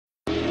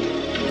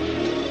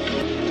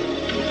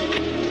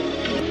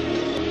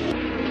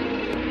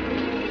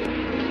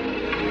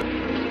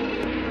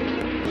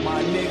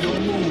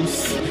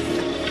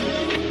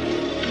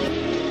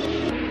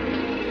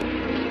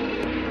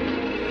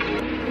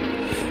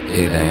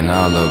It ain't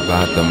all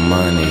about the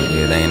money,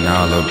 it ain't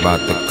all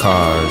about the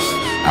cars.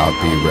 I'll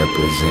be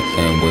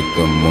representing with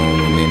the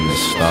moon and the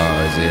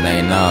stars. It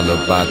ain't all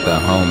about the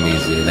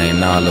homies, it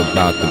ain't all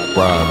about the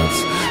bras.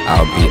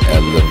 I'll be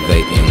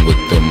elevating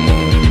with the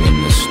moon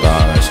and the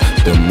stars.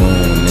 The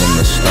moon and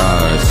the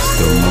stars,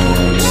 the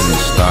moon and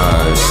the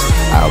stars.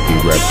 I'll be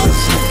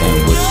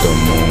representing with the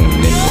moon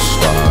and the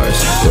stars.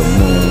 The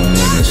moon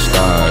and the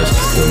stars,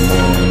 the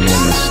moon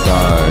and the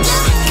stars.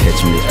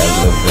 Catch me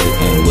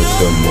elevating with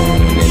the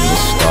moon and the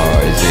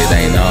stars. It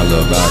ain't all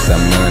about the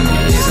money,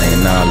 it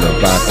ain't all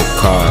about the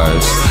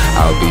cars.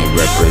 I'll be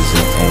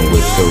representing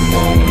with the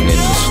moon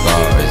and the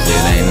stars.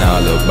 It ain't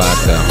all about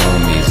the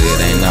homies, it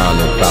ain't all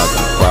about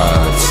the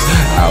prize.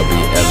 I'll be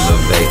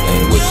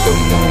elevating with the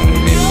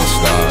moon and the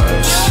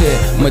stars.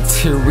 Shit,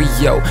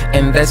 material,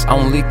 and that's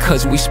only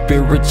cause we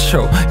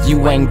spiritual.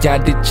 You ain't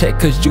got to check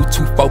cause you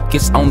too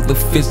focused on the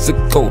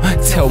physical.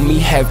 Tell me,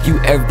 have you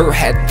ever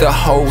had the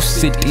whole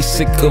city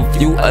sick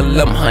of you?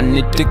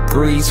 1100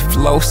 degrees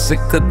flow,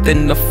 sicker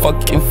than the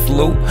fucking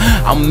flu.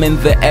 I'm in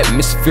the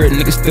atmosphere,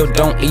 niggas still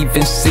don't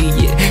even see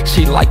it.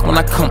 She like when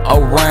I come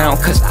around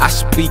cause I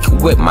speak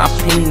with my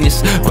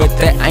penis, but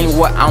that ain't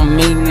what I'm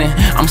meaning.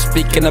 I'm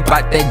speaking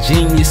about that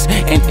genius,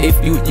 and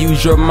if you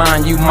use your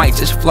mind you might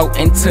just float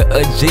into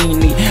a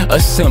genie. A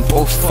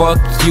simple fuck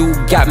you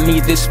got me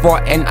this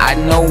far and I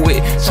know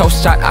it. So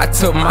shout out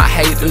to my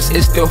haters,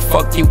 it's still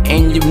fuck you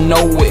and you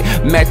know it.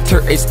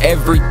 Matter is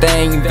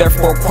everything,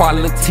 therefore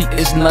quality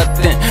is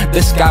nothing.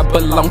 The sky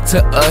belong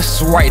to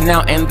us right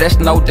now and there's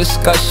no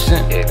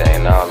discussion. It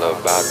ain't all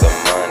about the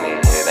money,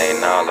 it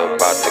ain't all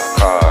about the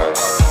cars.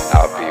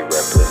 I'll be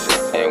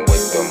representing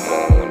with the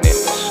moon and the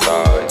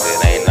stars.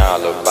 It ain't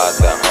all about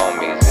the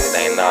homies, it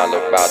ain't all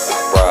about the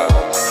bras.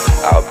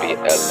 I'll be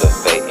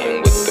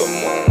elevating with the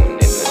moon and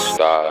the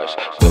stars.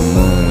 The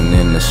moon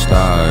and the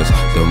stars,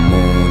 the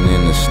moon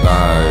and the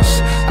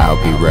stars.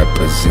 I'll be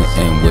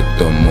representing with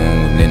the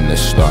moon and the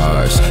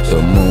stars.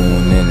 The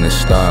moon and the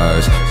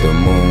stars, the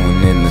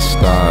moon and the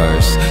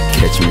stars.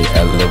 Catch me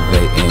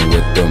elevating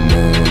with the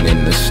moon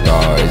and the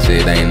stars.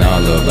 It ain't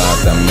all about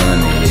the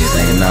money, it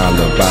ain't all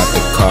about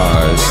the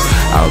cars.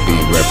 I'll be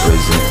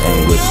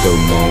representing with the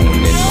moon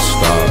and the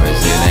stars.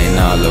 It ain't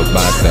all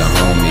about the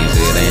homies,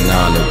 it ain't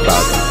all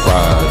about the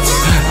prize.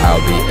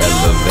 I'll be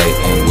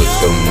elevating with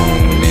the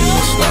moon and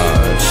the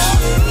stars.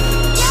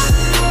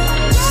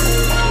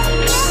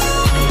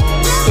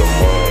 The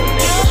moon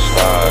and the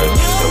stars,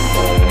 the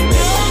moon and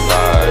the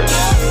stars.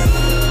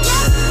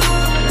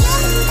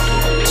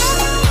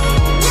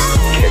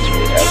 Catch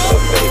me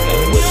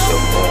elevating with the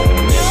moon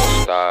and the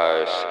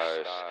stars.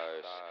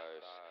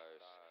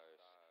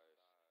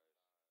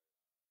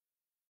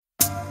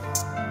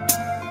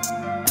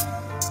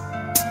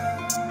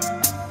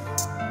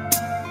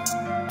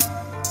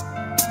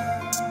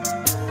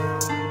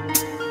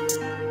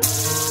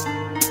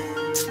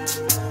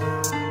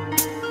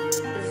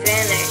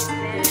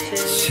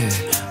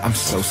 I'm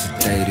so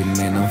sedated,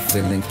 man, I'm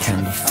feeling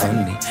kinda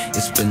funny.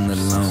 It's been a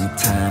long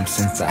time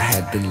since I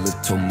had the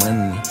little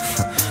money.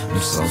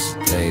 I'm so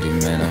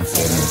sedated, man, I'm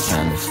feeling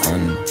kinda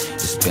funny.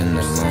 It's been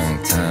a long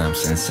time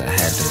since I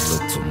had the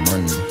little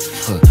money.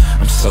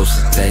 I'm so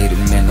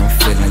sedated, man, I'm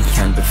feeling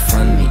kinda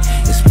funny.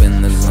 It's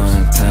been a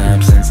long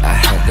time since I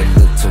had the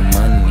little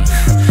money.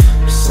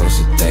 I'm so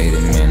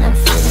sedated, man, I'm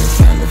feeling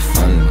kinda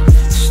funny.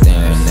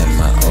 Staring at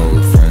my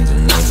old friends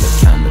and they look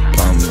kinda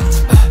bummy.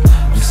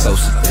 So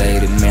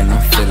sedated, man,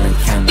 I'm feeling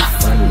kinda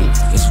funny.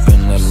 It's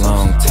been a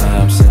long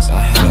time since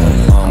I had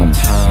a long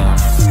time.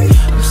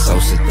 I'm so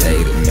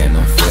sedated, man,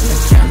 I'm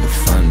feeling kinda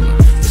funny.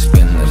 It's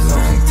been a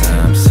long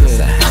time since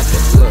I had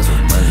that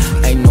little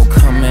money. Ain't no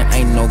coming,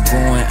 ain't no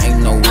going,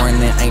 ain't no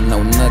running, ain't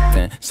no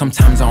nothing.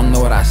 Sometimes I don't know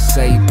what I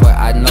say, but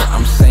I know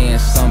I'm saying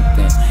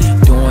something.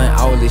 Doing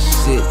all this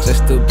shit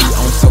just to be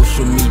on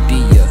social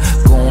media.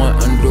 Going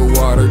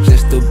underwater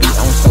just to be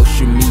on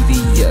social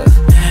media.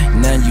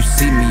 Now you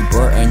see me,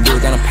 bro, and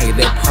you're gonna pay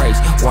that price.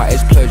 Why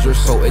is pleasure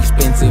so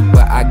expensive?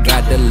 But I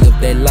gotta live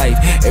that life.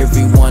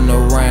 Everyone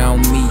around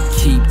me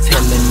keep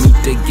telling me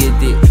to get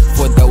it.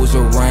 For those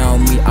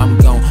around me, I'm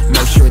gon'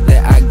 make sure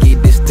that I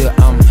get it. Still,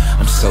 I'm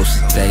so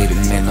sedated,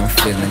 man, I'm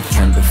feeling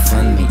kinda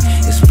funny.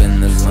 It's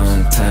been a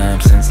long time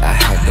since I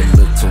had the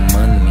little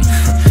money.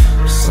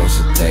 So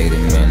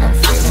sedated, man, I'm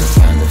feeling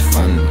kinda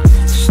funny.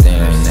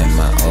 Staring at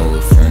my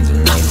old friends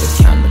and they look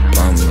kinda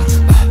bummy.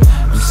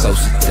 So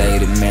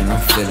sedated, man,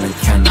 I'm feeling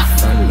kinda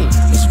funny.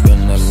 It's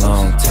been a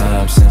long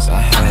time since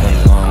I had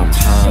a long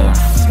time.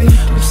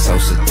 I'm so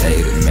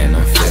sedated, man,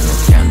 I'm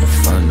feeling kinda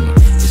funny.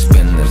 It's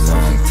been a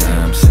long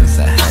time since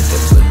I had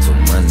that little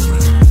money.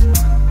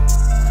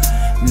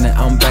 Now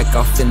I'm back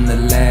off in the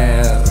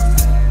lab.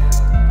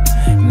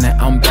 Now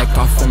I'm back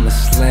off on the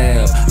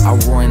slab. I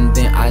run,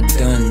 then I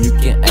done. You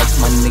can ask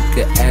my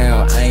nigga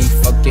Al. I ain't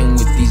fucking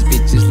with these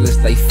bitches unless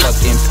they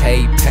fucking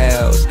pay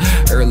pals.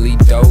 Early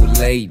dough,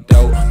 late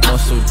dough,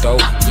 most hustle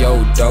dope,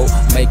 yo dope.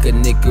 Make a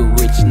nigga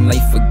rich and they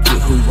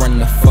forget who run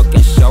the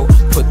fucking show.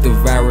 Put the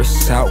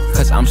virus out,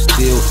 cause I'm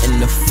still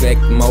in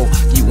effect mode.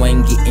 You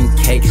ain't getting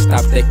cake,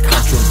 stop that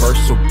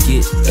controversial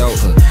get dope.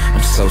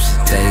 I'm so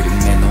sedated,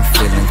 man, I'm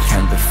feeling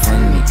kinda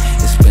funny.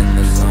 It's been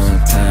a long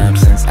time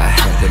since I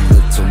had a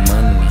little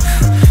money.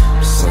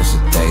 I'm so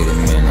sedated,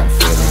 man, I'm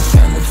feeling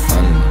kinda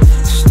funny.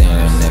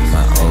 Staring at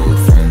my old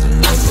friends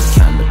and they look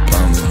kinda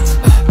bummy.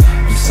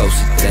 I'm so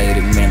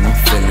sedated, man, I'm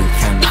feeling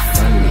kinda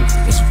funny.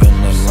 It's been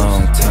a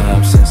long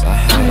time since I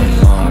had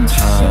a long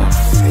time.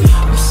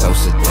 I'm so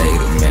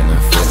sedated, man,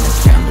 I'm feeling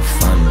kinda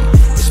funny.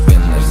 It's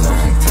been a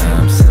long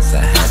time since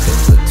I had a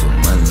little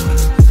money.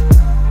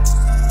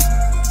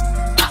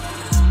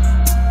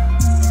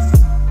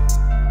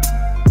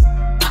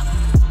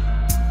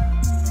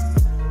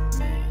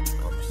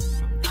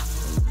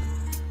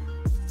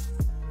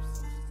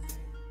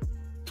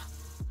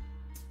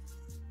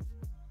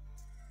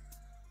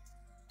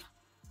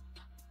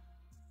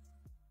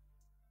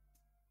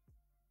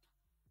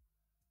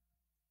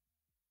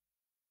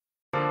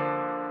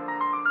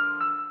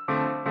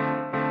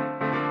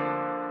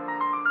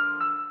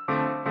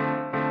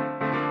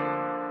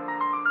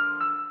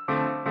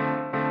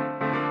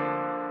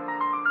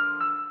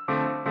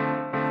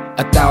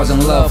 A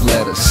 1,000 love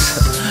letters.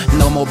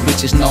 No more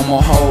bitches, no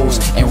more hoes.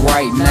 And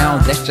right now,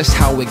 that's just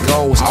how it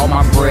goes. All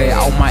my bread,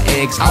 all my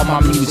eggs, all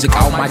my music,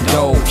 all my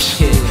dough.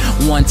 Shit,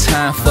 one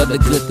time for the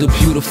good, the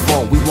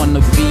beautiful. We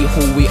wanna be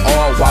who we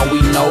are while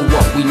we know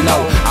what we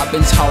know. I've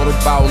been taught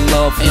about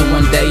love and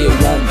one day it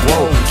won't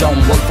grow.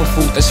 Don't work for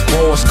food that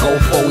spoils, go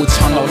for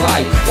eternal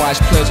life. Why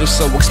is pleasure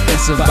so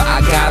expensive, but I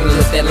gotta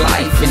live that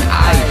life. And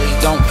I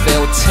don't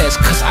fail tests,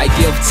 cause I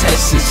give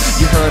tests.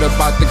 You heard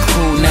about the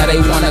crew, now they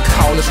wanna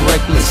call us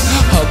reckless.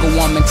 Hug a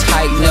woman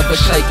tight, never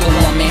shake a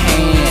woman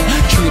hand.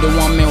 Treat a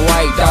woman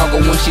right, dog,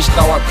 when she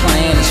start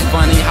playing. It's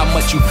funny how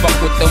much you fuck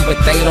with them, but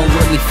they don't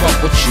really fuck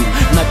with you.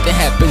 Nothing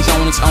happens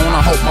on its own,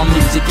 I hope my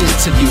music is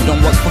to you.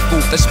 Don't work for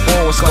food that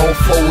spoils, go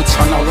for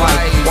eternal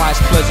life. Why is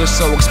pleasure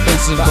so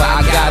expensive, but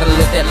I gotta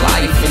live that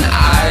life. And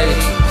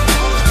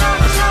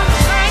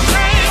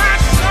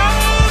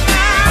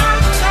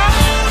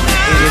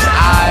it is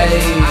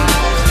I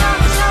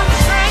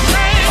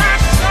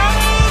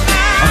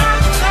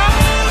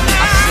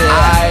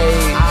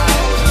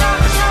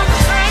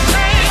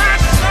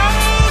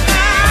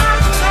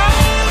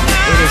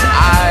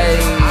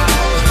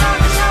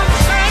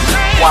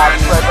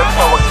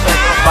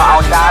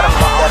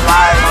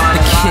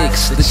the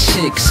kicks, the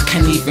chicks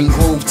can't even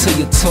groove to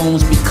your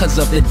tunes because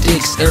of the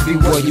dicks.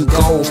 Everywhere you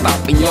go,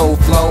 stopping your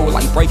flow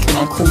like breaking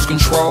on cruise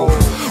control.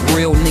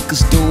 Real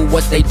niggas do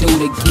what they do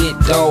to get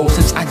dough.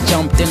 Since I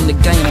jumped in the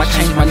game, I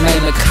changed my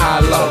name to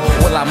Kaloh.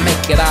 Will I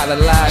make it out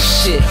alive?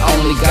 Shit,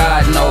 only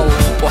God knows.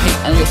 People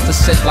hate on your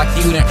success like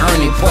you didn't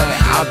earn it, but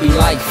I'll be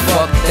like,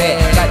 fuck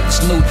that. Got this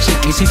new chick,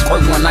 she's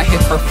great when I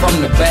hit her from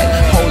the back.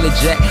 Holy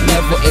Jack,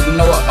 never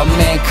ignore a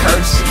man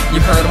curse.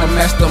 You heard I'm a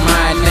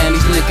mastermind, and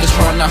these niggas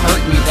tryna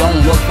hurt me.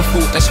 Don't work for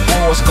food that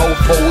spoils, go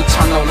for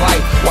eternal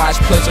life. Why is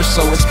pleasure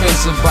so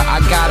expensive, but I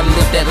gotta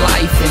live that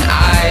life. And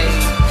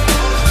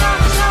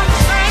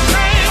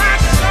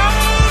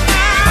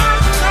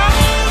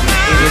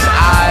it is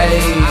I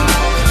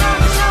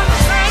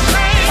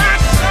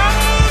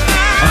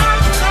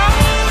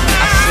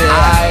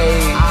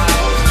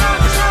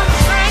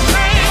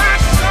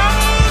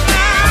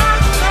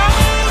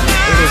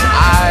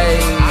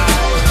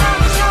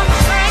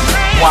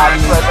why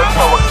is pleasure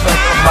so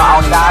expensive, but I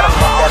gotta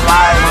live that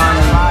life.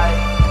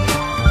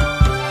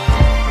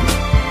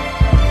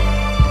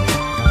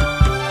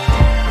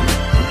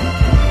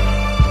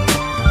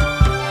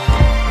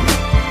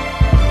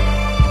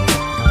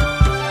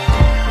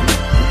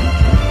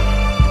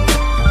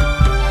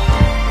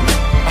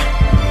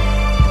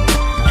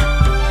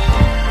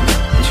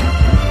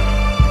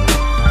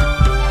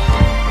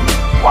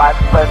 Why is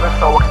pleasure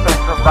so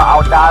expensive, but I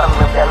gotta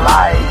live that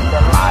life.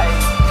 That life.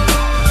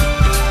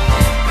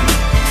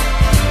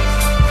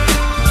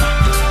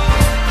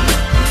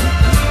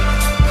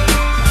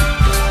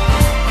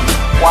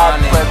 Why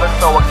is pleasure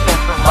so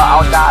expensive, but I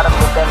gotta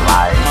live that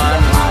life.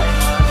 That life.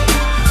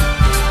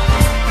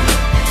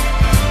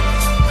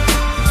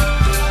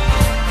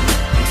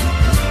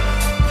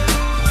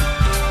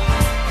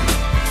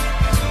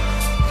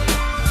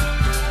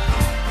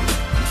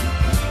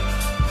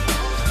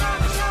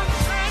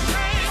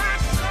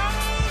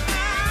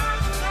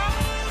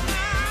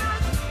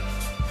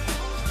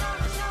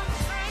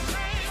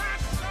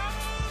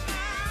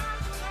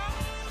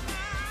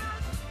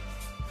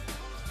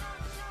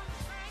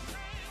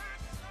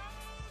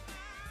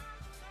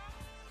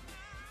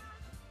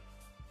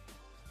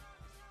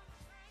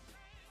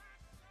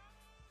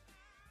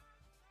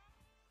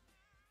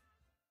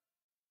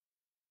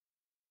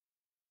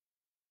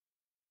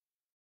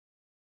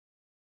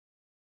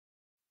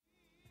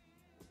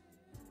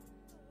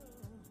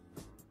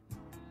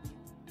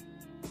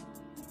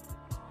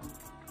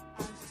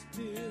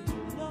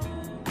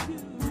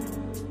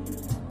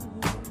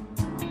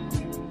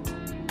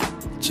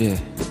 Yeah.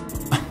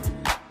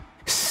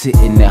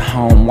 Sitting at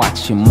home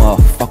watching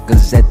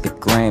motherfuckers at the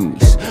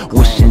Grammys,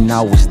 wishing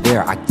I was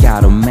there. I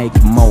gotta make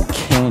more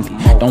candy.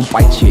 Don't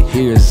bite your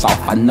ears off,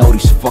 I know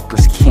these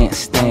fuckers can't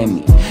stand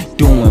me.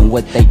 Doing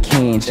what they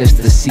can just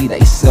to see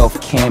they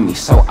self-can me.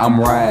 So I'm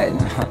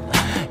riding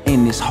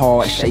in this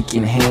hard,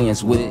 shaking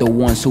hands with the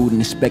ones who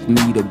didn't expect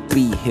me to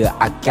be here.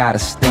 I gotta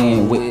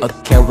stand with a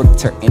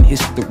character in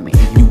history.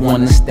 You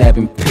wanna stab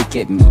and pick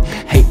at me,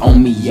 hate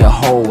on me your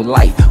whole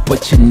life,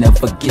 but you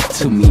never get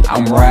to me.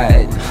 I'm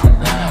riding.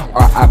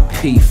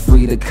 R.I.P.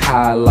 free to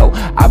Kaloh.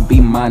 I be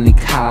Montey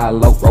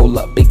Kaloh. Roll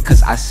up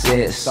because I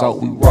said so.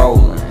 We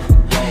rollin'.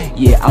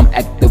 Yeah, I'm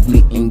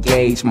actively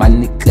engaged. My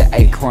nigga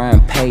ain't crime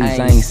pays.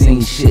 I ain't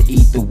seen shit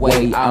either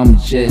way. I'm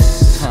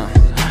just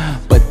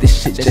but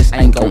this shit just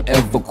ain't gon'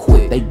 ever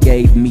quit. They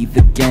gave me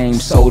the game,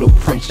 so the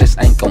prince just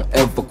ain't gon'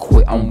 ever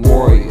quit. I'm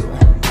royal.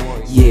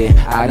 Yeah,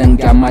 I done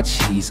got my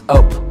cheese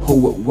up. Who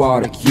would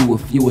water you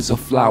if you was a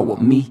flower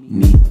with me?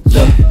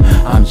 Look,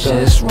 I'm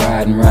just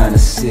riding around the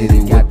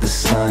city with the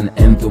sun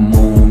and the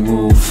moon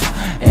roof,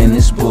 and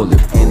it's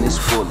bulletproof.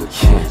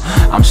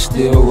 Yeah, I'm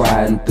still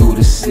riding through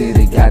the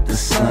city, got the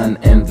sun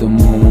and the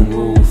moon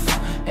roof,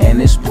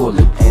 and it's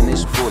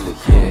bulletproof.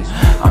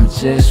 Yeah, I'm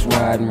just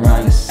riding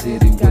around the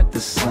city with the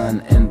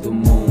sun and the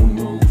moon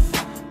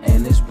roof,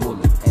 and it's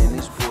bulletproof.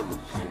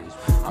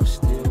 I'm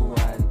still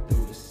riding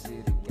through the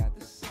city, got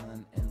the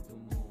sun and the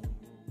moon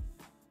roof, and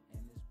it's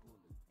bulletproof.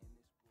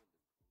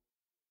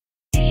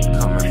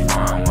 Coming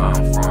from where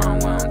I'm from,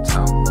 where I'm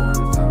talk.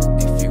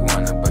 If you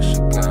wanna bust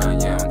your gun,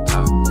 yeah, I'm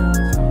talk.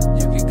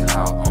 You get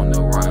caught on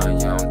the run,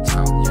 yeah, I'm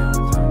talk.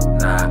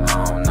 Nah, I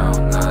don't know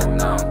nothing,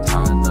 no, I'm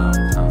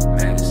talk.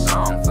 Made a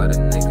song for the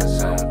niggas,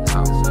 I'm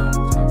talk.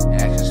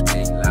 Actions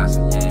speak loud, so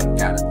you ain't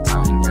gotta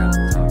talk.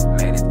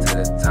 Made it to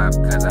the top,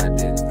 cause I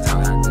didn't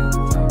talk.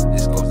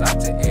 This goes out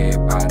to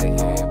everybody.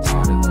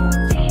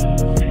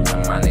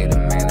 My nigga,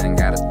 man, ain't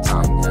gotta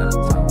talk.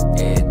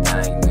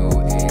 Everything new,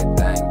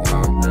 everything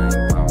new.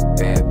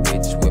 Bad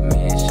bitch with me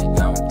and she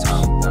don't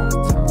talk.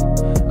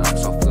 I'm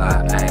so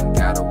fly, I ain't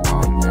gotta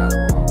walk.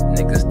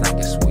 Niggas think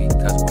it's sweet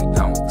cause we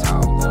don't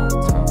talk.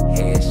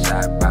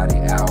 Headshot, body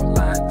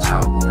outline,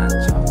 chalk.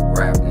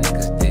 Rap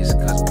niggas diss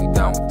cause we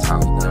don't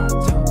talk.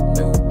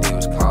 New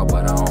deals call,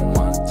 but I don't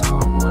wanna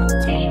talk.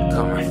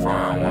 Coming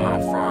from where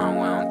I'm from,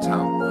 where I'm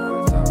talk.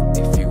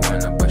 If you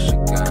wanna bust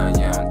your gun,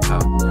 yeah, I'm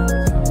talk.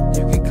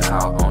 You get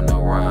caught on the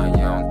run,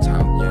 yeah, I'm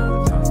talk.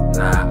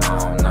 Nah, I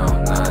don't know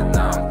nothing,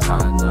 no, I'm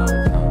talk.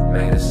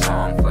 Made a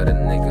song for the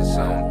niggas,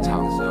 I'm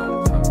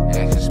talk.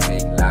 Actions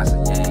speak loud, so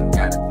you ain't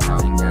gotta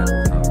talk.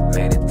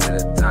 Made it to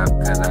the top,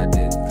 cause I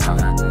didn't talk.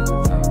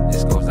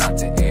 This goes out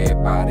to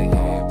everybody.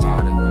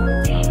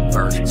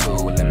 Verse 2,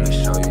 let me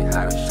show you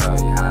how to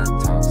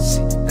talk.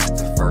 See,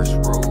 that's the first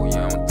rule, you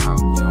don't talk.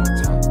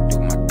 Do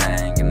my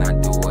thing and I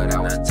do what I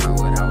was taught.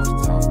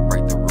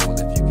 Break the rule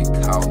if you get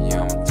caught, you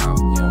don't talk.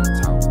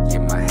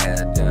 Get my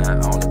hair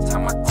done all the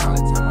time I talk.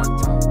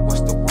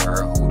 What's the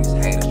word? Who these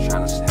haters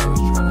tryna stop?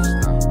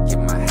 Get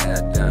my hair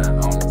done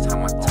all the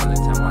time I talk.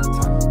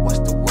 What's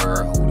the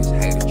word? Who these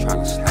haters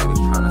tryna stop?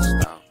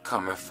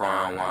 Coming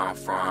from where I'm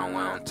from,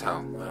 where I'm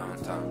talk.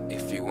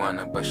 If you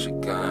wanna bust your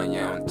gun,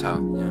 yeah, I'm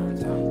talk.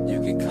 You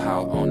get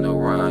caught on the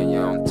run,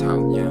 yeah, I'm talk.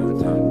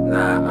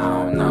 Nah,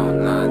 I don't know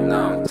nothing, no,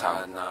 I'm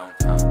talk.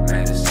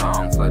 Made a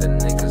song for the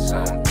niggas,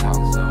 I'm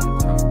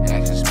talk.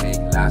 Actions speak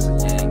loud, so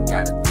you ain't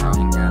gotta talk.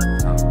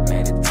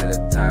 Made it to the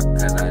top,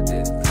 cause I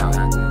didn't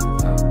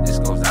talk. This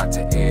goes out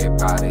to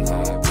everybody.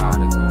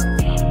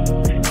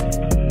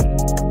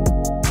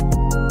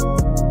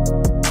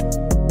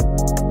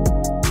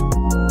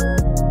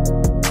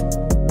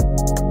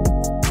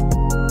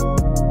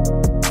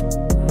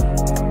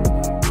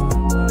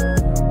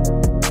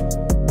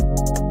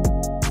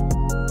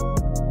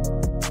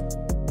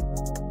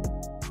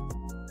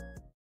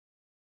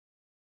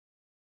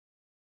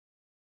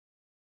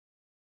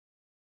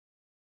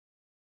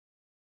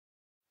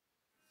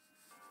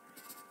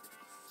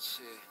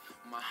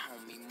 My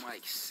homie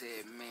Mike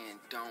said, man,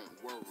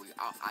 don't worry.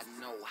 All I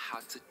know how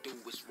to do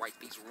is write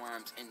these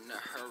rhymes in a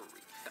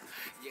hurry.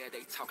 Yeah,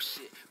 they talk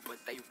shit, but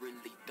they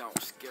really don't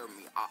scare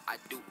me. All I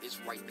do is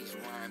write these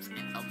rhymes in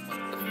a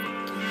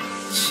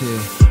motherfucking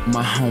shit.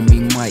 My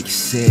homie Mike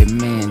said,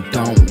 man,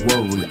 don't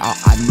worry. All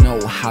I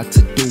know how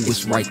to do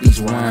is write these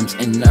rhymes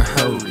in a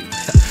hurry.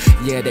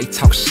 Yeah, they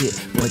talk shit,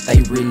 but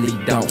they really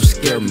don't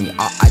scare me.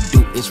 All I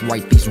do is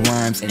write these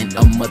rhymes in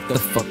a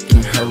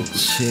motherfucking hurry.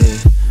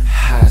 Shit.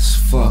 High as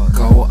fuck,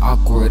 old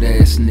awkward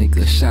ass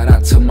nigga. Shout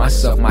out to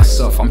myself,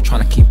 I'm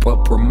tryna keep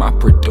up with my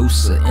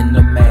producer. In the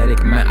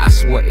Matic, man, I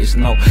swear it's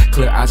no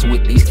clear eyes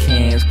with these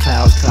cans.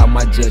 Clouds cloud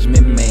my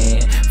judgment,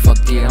 man.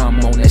 Fuck yeah, I'm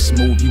on that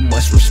smooth, you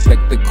must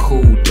respect the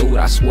cool dude.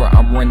 I swear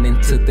I'm running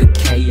to the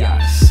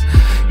chaos.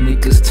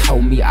 Niggas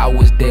told me I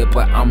was dead,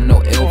 but I'm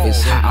no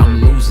Elvis. How I'm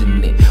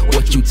losing it.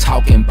 What you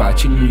talking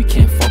about? You know you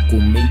can't fuck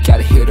with me.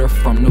 Gotta hit her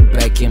from the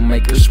back and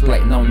make her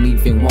splat. Don't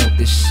even want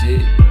this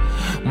shit.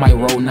 Might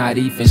roll, not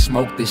even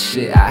smoke this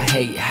shit. I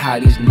hate how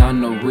these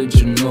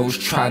non-originals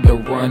try to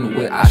run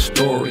with our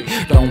story.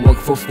 Don't work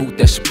for food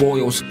that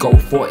spoils, go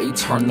for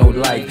eternal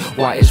life.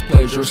 Why is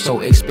pleasure so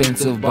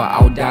expensive, but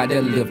I'll die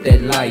to live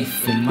that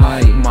life? And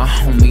my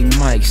homie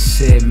Mike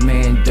said,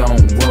 man,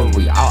 don't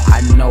worry. All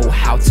I know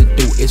how to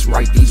do is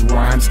write these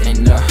rhymes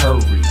in a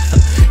hurry.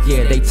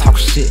 Yeah, they talk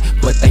shit,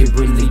 but they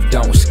really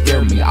don't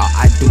scare me. All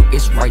I do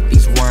is write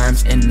these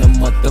rhymes in a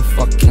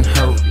motherfucking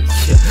hurry.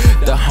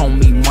 The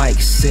homie Mike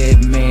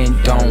said, man,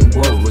 don't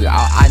worry.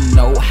 All I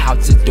know how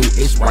to do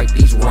is write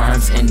these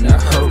rhymes in a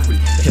hurry.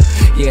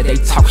 Yeah, they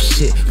talk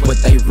shit, but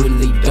they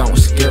really don't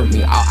scare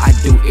me. All I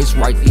do is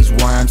write these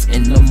rhymes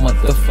in a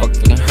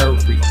motherfucking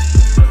hurry.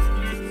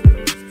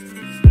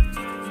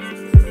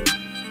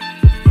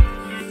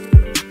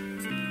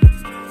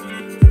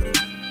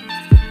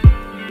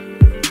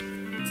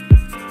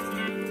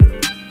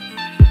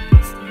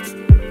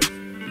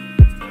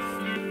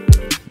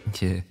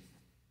 Yeah.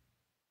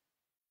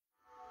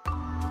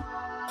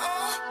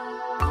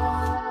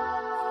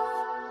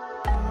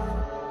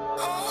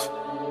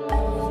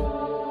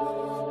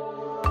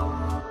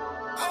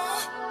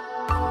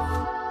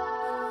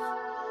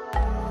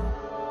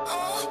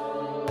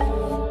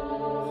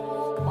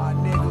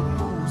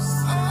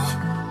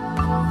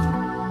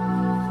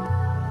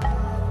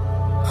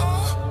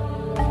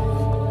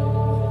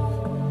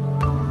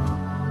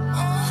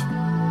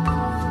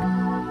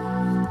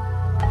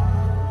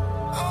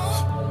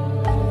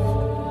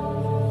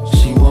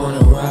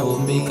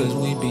 Cause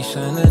we be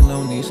shining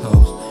on these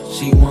hoes.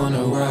 She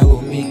wanna ride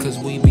with me cause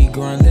we be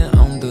grinding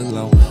on the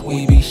low.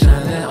 We be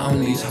shining on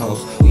these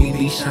hoes. We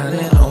be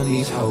shining on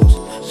these hoes.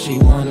 She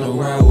wanna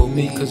ride with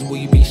me cause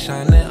we be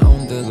shining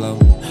on the low.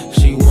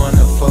 She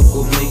wanna fuck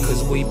with me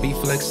cause we be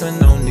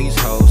flexing on these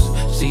hoes.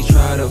 She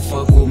try to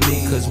fuck with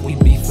me cause we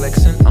be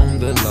flexing on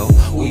the low.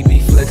 We be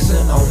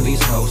flexing on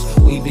these hoes.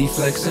 We be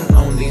flexing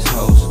on these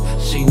hoes.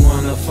 She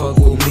wanna fuck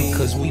with me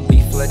cause we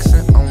be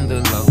flexing on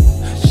the low.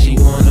 She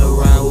wanna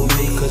ride with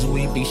me cause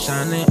we be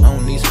shining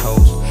on these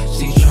hoes.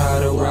 She try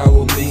to ride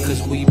with me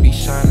cause we be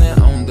shining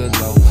on the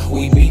low.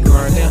 We be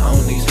grinding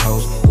on these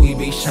hoes. We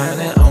be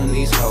shining on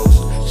these hoes.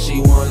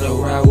 She wanna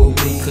ride with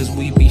me cause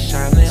we be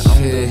shining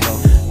on the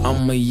low.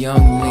 I'm a young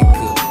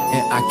nigga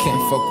and I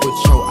can't fuck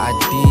with your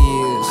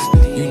ideas.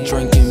 You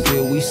drinking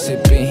beer, we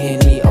sipping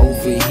Henny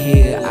over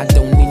here. I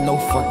don't need no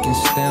fucking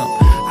stamp.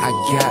 I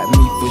got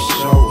me for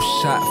sure.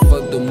 Shot for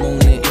the moon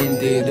and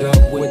ended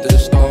up with the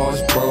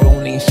stars, bro.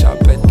 Don't even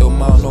shop at the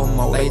mall no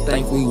more. They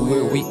think we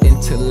weird, we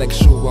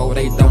intellectual.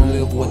 They don't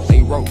live what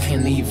they wrote.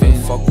 Can't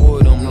even fuck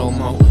with them no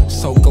more.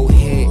 So go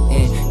ahead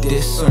and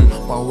diss them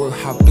while we're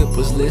hot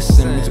bippers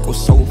listen. Musical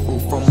soul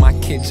food from my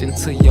kitchen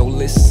to your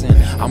listen.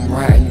 I'm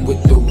riding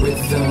with the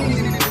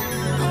rhythm.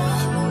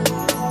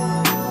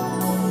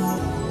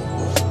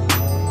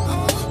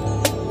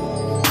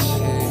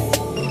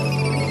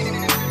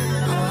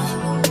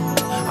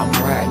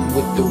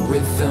 With the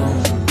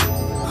rhythm.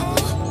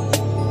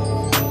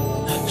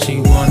 She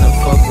wanna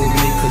fuck with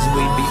me cause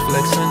we be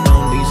flexing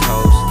on these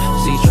hoes.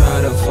 She try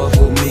to fuck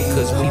with me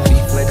cause we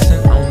be flexing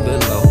on the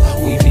low.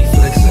 We be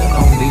flexing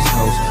on these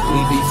hoes.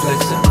 We be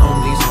flexing on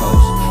these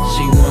hoes.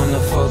 She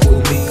wanna fuck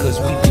with me cause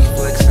we be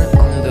flexing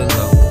on the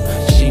low.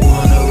 She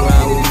wanna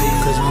ride with me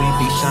cause we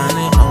be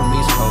shining on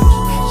these hoes.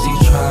 She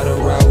try to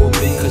ride with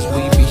me cause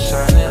we be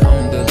shining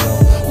on the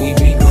low. We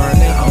be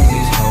grinding on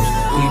these hoes.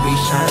 We be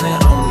shining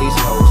on these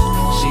hoes.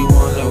 She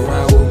wanna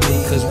ride with me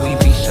cause we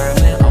be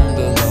shining on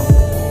the low.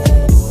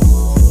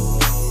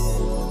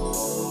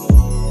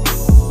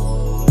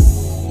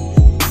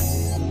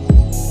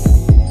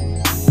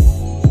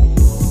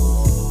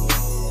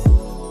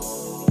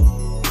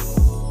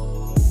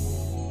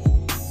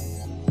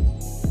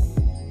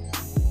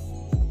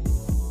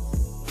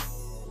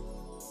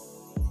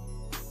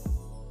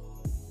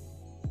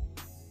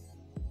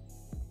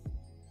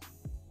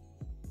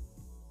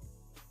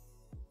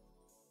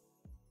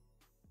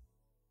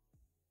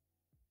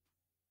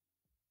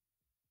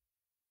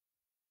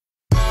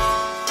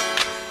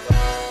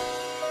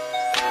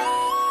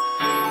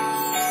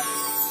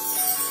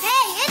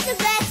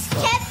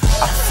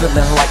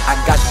 Feeling like I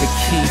got the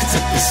keys to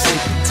the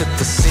city, to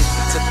the city,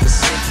 to the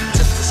city,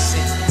 to the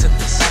city, to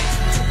the city.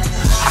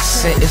 I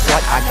said it's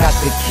like I got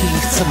the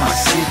keys to my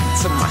city,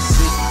 to my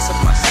city, to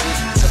my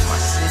city, to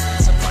my city,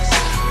 to my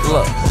city.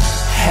 Look,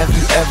 have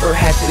you ever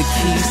had the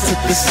keys to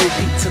the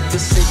city, to the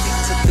city,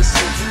 to the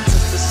city, to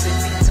the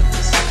city, to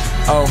the city?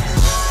 Oh,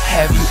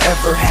 have you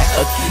ever had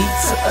a key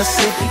to a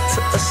city, to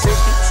a city,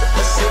 to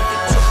a city,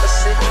 to a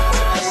city,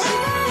 to a city?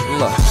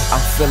 Look, I'm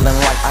feeling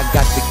like I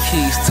got the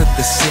keys to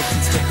the city.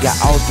 Got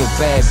all the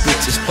bad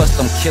bitches plus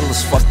them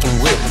killers fucking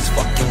with me,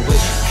 fucking with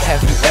me.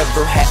 Have you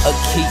ever had a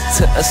key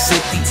to a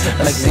city?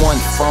 Make one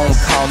phone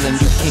call and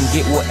you can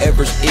get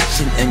whatever's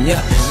itching. And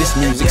yeah, this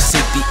music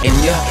city. And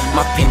yeah,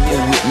 my people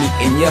with me.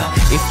 And yeah,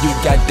 if you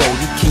got dough,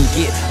 you can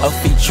get a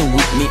feature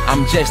with me.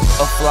 I'm just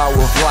a flower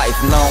of life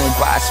known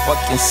by its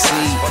fucking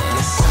seed.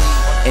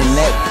 And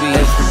that be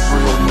every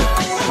real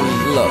nigga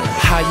free. Look,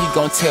 how you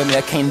gon' tell me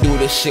I can't do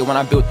this shit when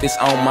I built this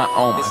on my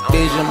own? My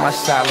vision, my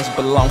silence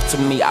belongs to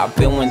me. I've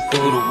been went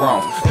through the wrong.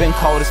 Been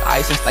cold as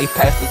ice since they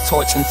passed the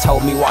torch and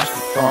told me watch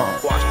the throne.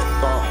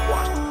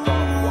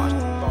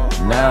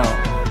 Now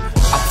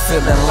I'm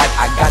feeling like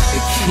I got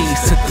the keys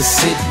to the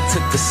city, to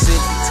the city,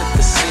 to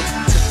the city,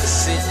 to the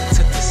city,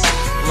 to the city.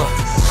 Look,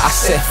 I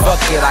said fuck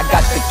it, I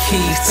got the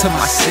keys to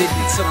my city,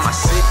 to my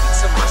city,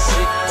 to my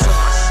city, to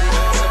my city,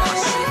 to my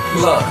city.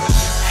 Look,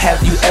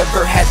 have you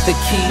ever had the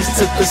keys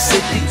to the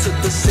city, to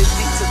the city,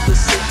 to the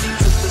city,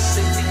 to the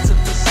city, to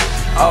the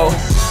city? Oh,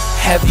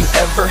 have you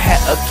ever had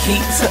a key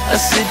to a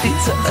city,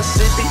 to a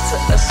city, to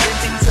a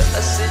city, to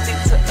a city,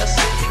 to a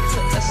city,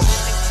 to a city?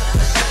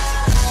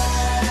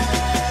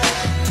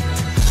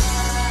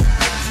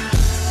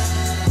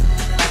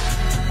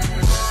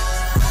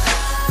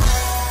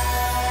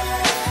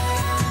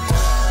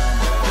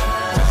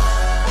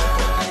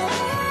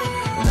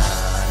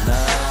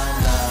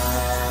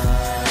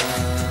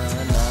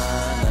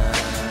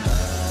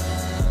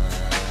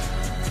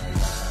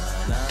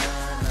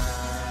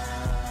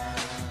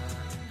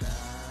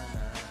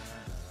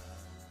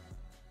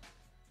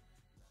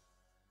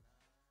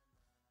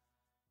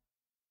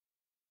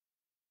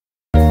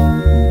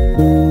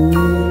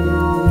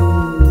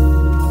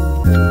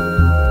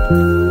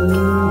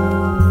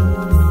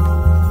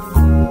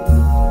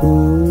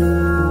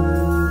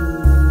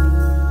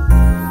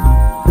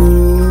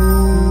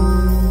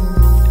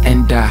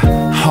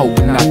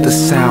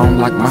 Sound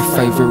like my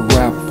favorite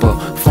rapper,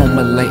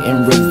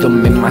 formulating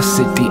rhythm in my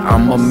city.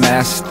 I'm a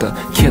master,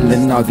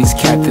 killing all these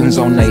captains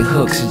on they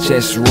hooks,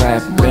 just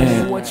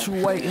rapping.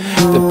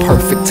 The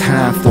perfect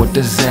time for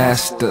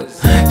disaster.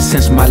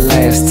 Since my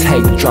last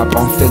tape drop,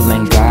 I'm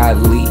feeling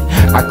godly.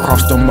 I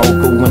crossed them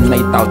over when they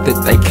thought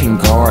that they can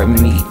guard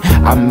me.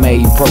 I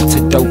made broke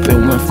to dope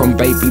and went from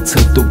baby to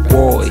the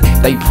boy.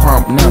 They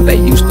prompt now, they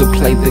used to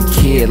play the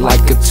kid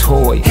like a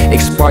toy.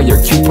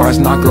 Expire coupons,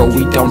 nah girl,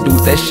 we don't do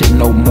that shit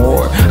no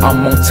more.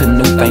 I'm on to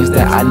new things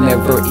that I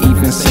never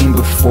even seen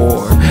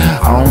before.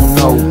 I don't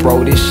know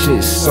bro, this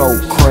shit's so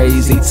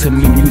crazy. To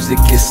me music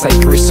is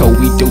sacred, so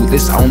we do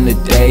this on the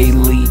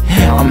daily.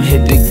 I'm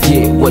here to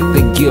get what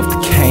the gift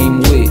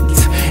came with.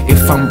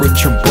 If I'm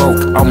rich or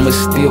broke, I'ma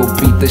still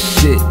be the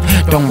shit.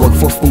 Don't work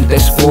for food that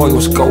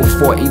spoils, go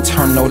for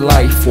eternal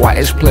life. Why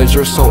is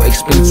pleasure so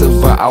expensive,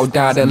 but I'll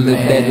die to live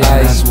that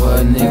life? That's what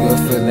a nigga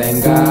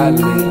feeling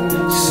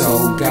godly,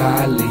 so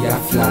godly. I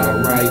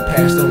fly right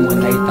past them when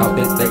they thought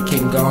that they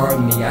can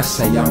guard me. I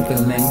say I'm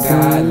feeling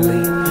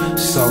godly,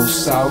 so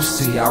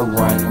saucy. I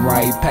run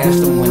right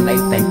past them when they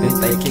think that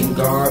they can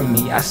guard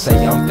me. I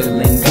say I'm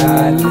feeling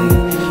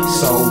godly,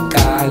 so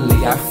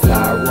godly. I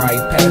fly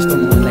right past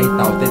them when they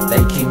thought that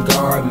they can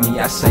guard me.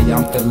 I say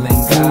I'm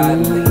feeling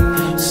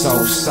godly,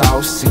 so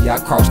saucy. I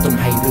cross them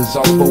haters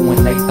over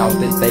when they thought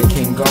that they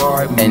can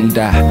guard me. And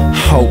I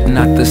hope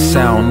not to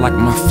sound like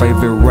my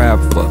favorite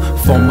rapper,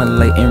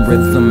 formulating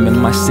rhythm in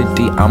my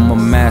city. I'm a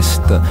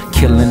master,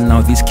 killing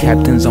all these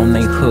captains on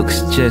they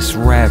hooks, just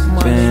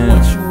rapping.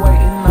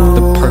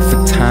 The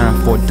perfect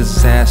time for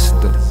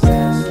disaster.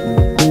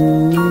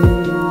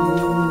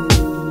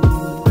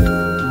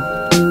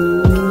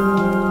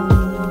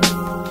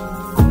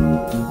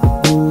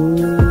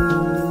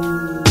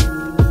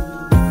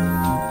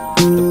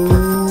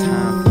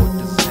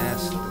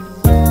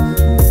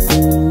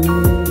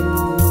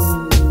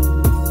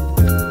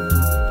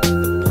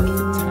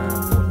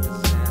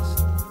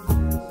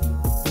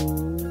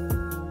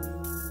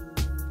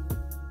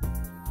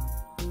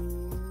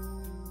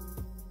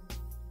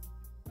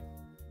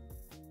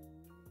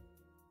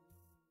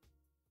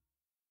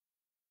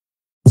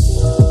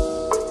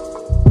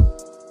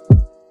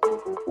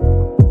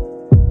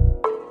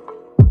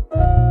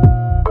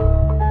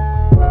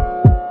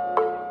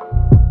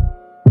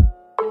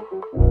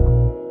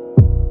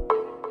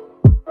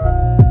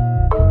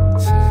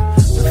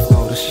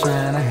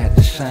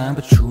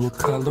 But you were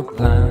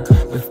colorblind.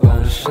 Before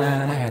the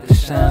shine, I had to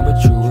shine,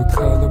 but you were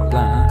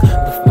colorblind.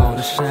 Before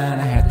the shine,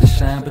 I had to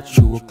shine, but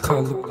you were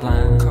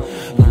colorblind.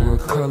 You were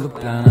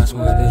colorblind, I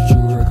swear that you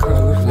were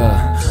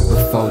colorblind.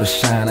 Before the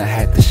shine, I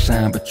had to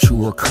shine, but you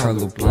were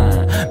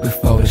colorblind.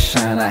 Before the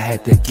shine, I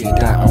had to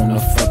get out on the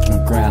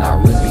fucking grind. I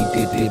really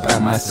did it by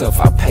myself,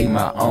 I pay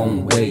my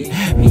own way.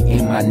 Me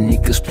and my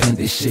niggas planned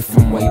this shit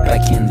from way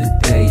back in the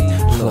day.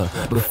 Look,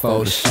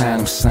 before the shine,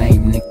 them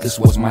same niggas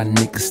was my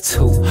niggas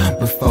too.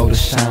 Before the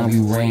shine, we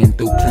ran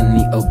through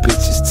plenty of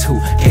bitches too.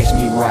 Catch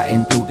me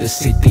riding through the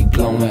city,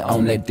 blowing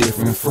on that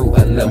different fruit.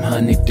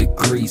 1100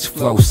 degrees,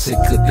 flow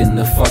sicker than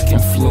the fucking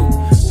flu.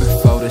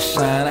 Before the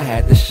shine, I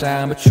had to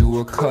shine, but you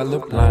were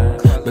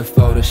colorblind.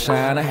 Before the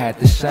shine, I had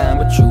to shine,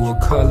 but you were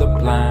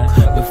colorblind.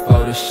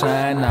 Before the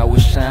shine, I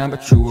was shine,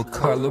 but you were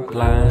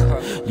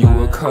colorblind. You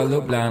were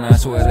colorblind, I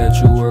swear that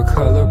you were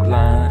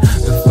colorblind.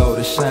 Before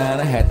the shine,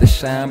 I had to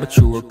shine, but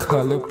you were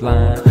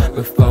colorblind.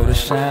 Before the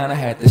shine, I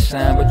had to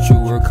shine, but you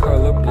were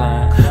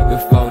colorblind.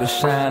 Before the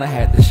shine, I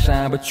had to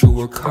shine, but you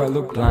were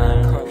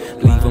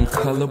colorblind. Leave them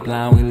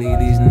colorblind, we leave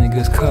these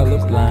niggas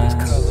colorblind.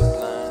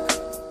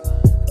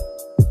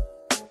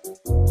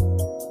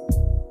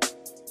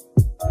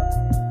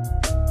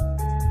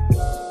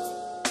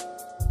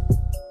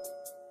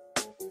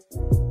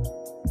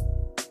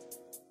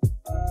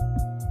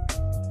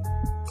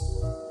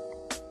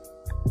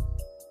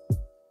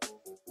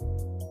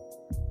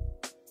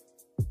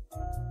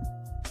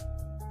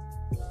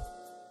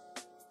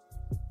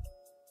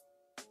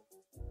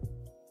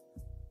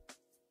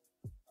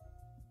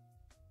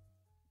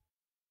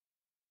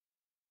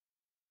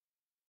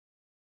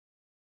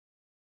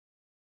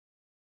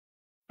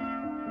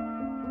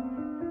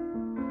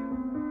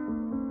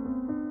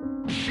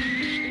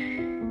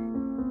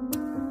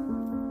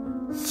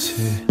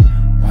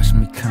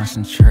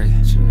 concentrate.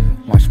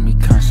 Watch me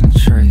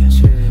concentrate.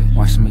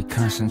 Watch me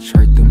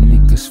concentrate. Them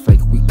niggas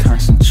fake, we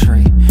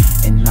concentrate.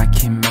 And I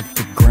can make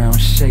the ground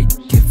shake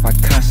if I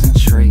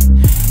concentrate.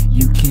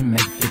 You can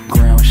make the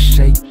ground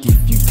shake if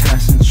you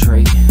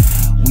concentrate.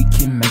 We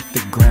can make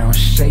the ground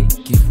shake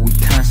if we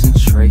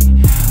concentrate.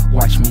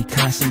 Watch me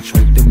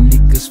concentrate. Them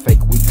niggas fake,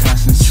 we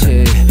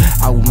concentrate.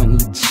 I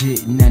went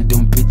legit, now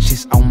them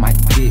bitches on my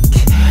dick.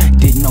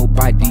 Did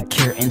nobody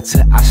care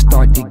until I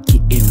started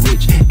getting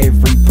rich.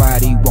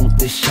 Everybody want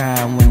to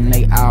shine when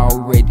they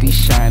already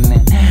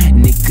shining.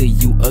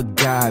 Nigga, you a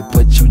god,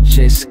 but you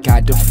just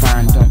gotta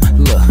find them.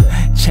 Look,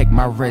 check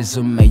my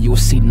resume, you'll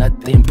see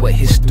nothing but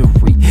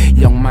history.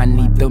 Young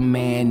money the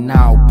man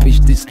now, bitch,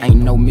 this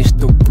ain't no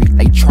mystery.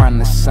 They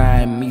tryna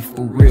sign me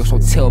for real, so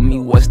tell me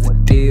what's the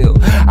deal.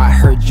 I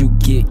heard you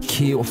get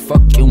killed,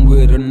 fucking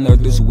with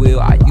another's will.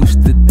 I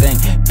used to think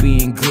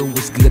being good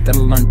was good, then I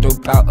learned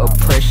about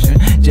oppression.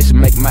 Just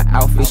make my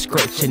outfit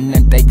scratching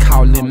and they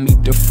calling me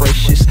the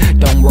freshest.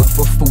 Don't work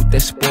for food that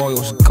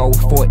spoils, go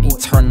for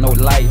eternal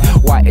life.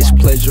 Why is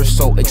pleasure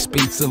so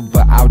expensive,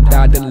 but I'll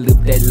die to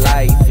live that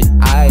life.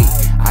 And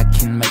I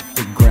can make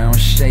the ground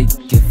shake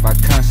if I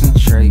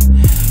concentrate.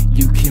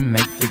 You can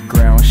make the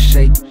ground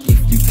shake if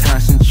you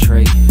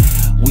concentrate.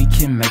 We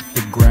can make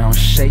the ground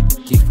shake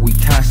if we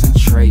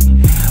concentrate.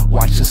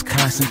 Watch us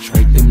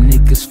concentrate. Them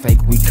niggas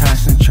fake, we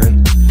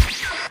concentrate.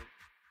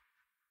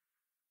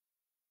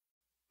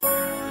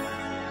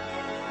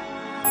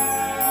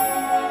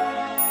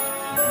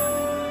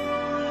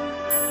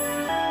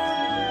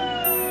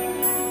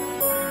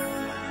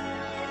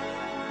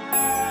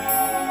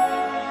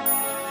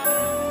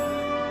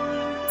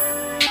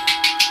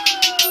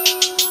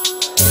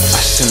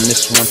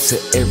 This one to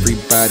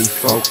everybody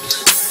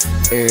focused.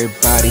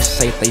 Everybody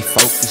say they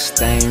focused,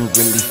 they ain't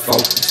really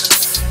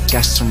focused.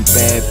 Got some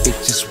bad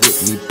bitches with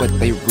me, but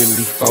they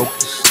really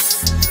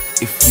focused.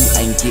 If you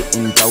ain't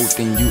getting dough,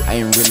 then you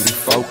ain't really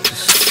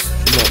focused.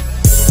 Look,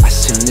 I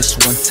send this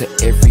one to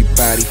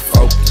everybody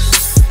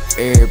focused.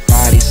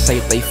 Everybody say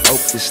they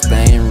focused,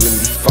 they ain't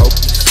really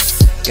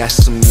focused. Got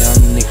some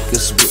young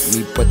niggas with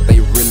me, but they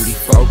really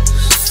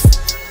focused.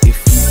 If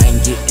you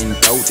ain't getting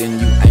dough, then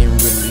you ain't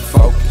really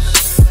focused.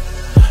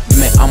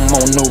 Man, I'm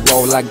on the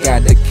roll, I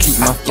gotta keep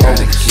my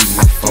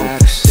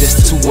focus.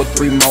 Just 2 or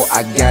 3 more,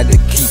 I gotta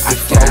keep it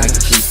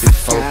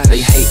focused.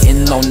 They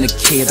hating on the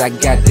kid, I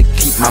gotta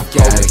keep my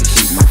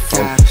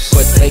focus.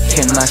 But they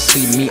cannot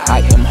see me,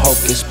 I am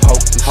hocus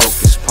pocus.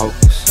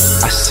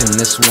 I send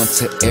this one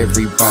to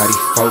everybody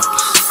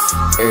focused.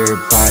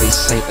 Everybody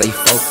say they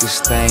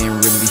focused, they ain't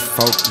really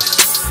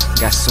focused.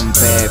 Got some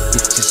bad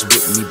bitches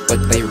with me, but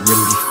they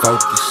really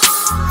focused.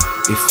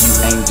 If you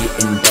ain't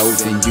getting dough,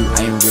 then you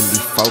ain't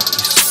really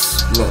focused.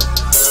 Look,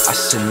 I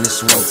send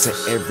this one to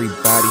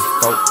everybody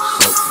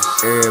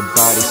focused.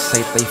 Everybody say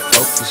they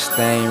focused,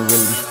 they ain't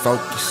really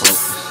focused.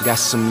 Got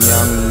some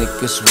young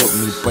niggas with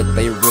me, but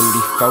they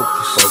really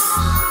focused.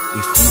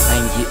 If you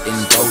ain't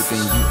getting dough,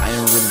 then you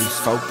ain't really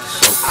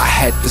focused. I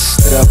had to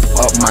step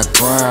up my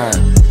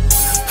grind.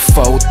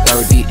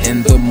 4:30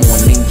 in the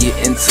morning, get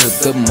into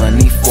the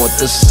money for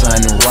the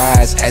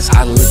sunrise. As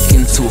I look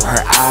into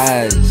her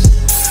eyes,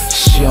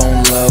 she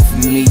don't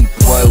love me,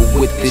 boy,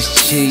 with this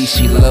cheese.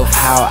 She love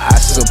how I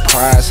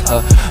surprise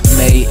her.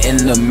 Made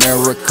in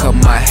America,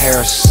 my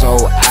hair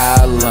so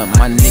island.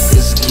 My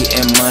niggas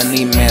getting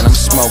money, man, I'm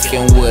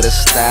smoking with a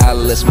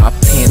stylist. My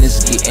pen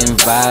is getting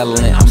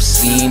violent, I'm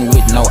seen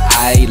with no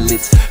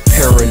eyelids.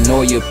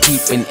 Paranoia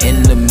peeping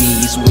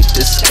enemies with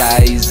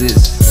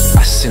disguises.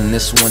 I send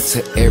this one to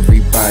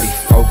everybody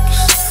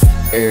focused.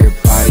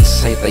 Everybody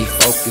say they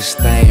focused,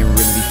 they ain't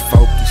really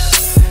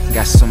focused.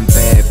 Got some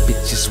bad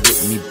bitches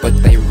with me, but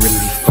they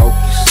really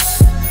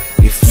focused.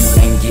 If you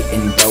ain't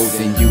getting dough,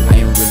 then you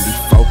ain't really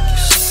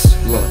focused.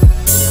 Look,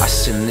 I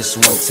send this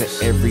one to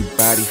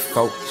everybody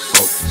focused.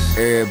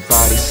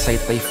 Everybody say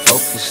they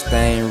focused,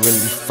 they ain't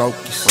really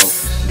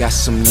focused. Got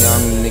some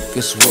young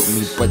niggas with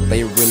me, but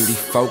they really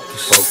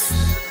focused.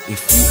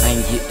 If you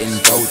ain't getting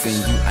dough, then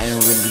you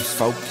ain't really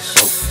focused.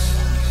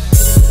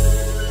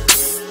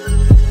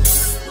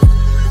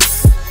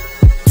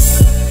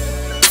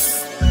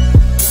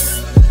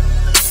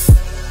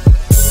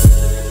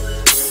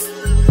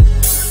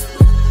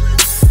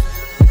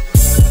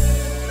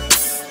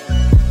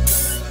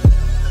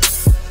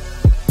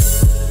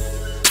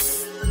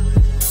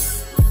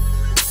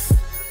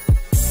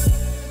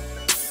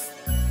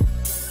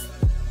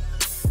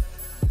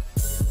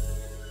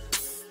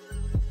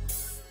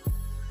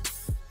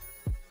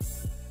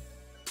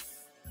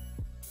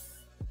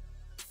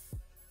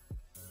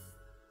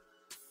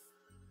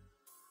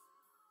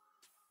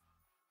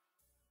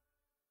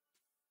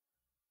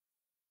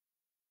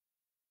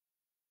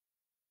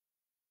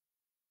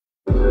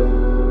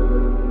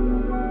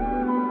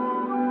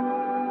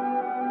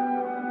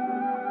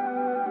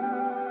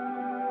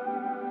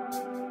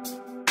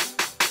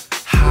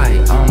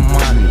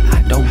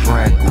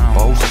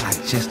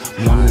 Just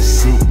wanna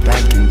sit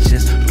back and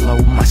just blow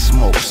my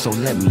smoke. So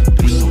let me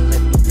be,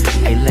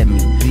 hey, let me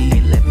be,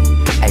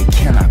 hey,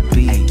 can I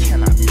be?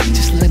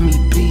 Just let me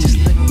be.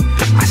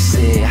 I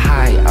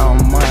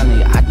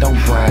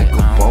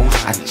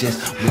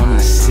just wanna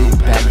sit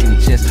back and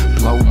just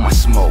blow my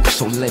smoke.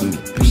 So let me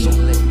be.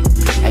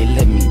 Hey,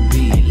 let me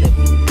be.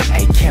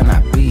 Hey, can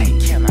I be?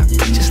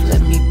 Just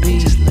let me be.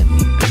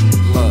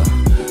 Look,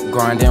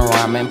 grinding,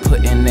 rhyming,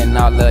 putting in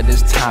all of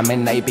this time,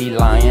 and they be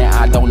lying.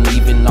 I don't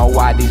even know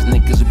why these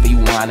niggas be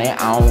whining.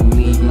 I don't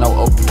need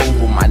no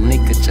approval, my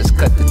nigga just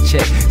cut the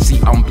check.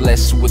 See, I'm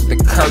blessed with the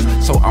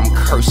curse, so I'm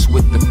cursed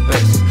with the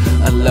best.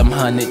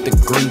 1100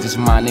 degrees is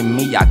mine and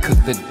me, I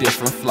cooked a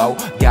different flow.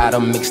 Gotta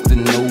mix the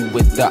new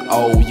with the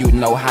old, you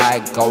know how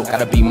it go.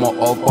 Gotta be more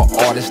of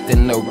an artist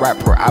than a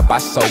rapper. I buy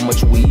so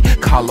much weed,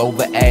 call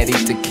over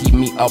addict to keep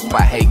me up.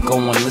 I hate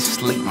going to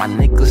sleep, my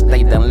niggas,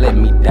 they done let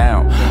me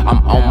down.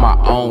 I'm on my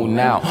own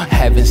now,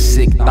 having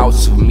sick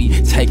thoughts of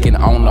me, taking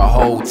on the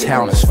whole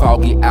town. It's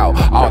foggy out,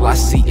 all I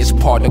see is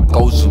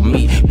particles of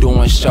me.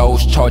 Doing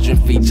shows, charging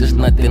features,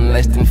 nothing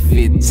less than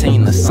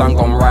 15. The sun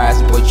gon'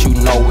 rise, but you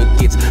know it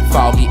gets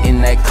foggy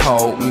in that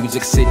cold.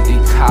 Music City,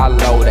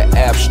 Kaloh, the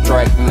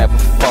abstract never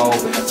fold.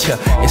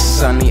 It's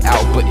sunny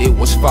out, but it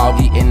was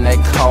foggy in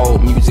that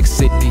cold. Music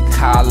City,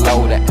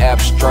 Kaloh, the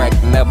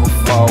abstract never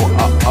fold.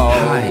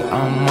 Hi,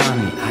 I'm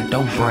Montey, I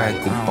don't brag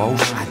or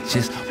boast. I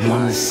just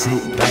wanna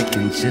sit back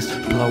and just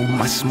blow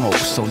my smoke.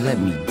 So let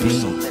me be.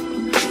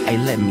 Hey,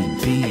 let me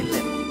be.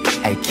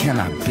 Hey, can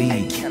I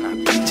be?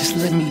 Just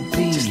let me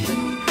be.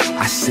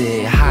 I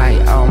said, hi,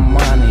 I'm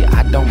Montey,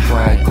 I don't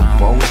brag or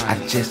boast. I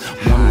just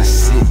wanna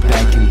sit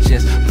back and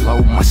just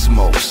blow my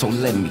smoke. So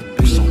let me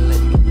be.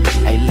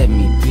 Hey, let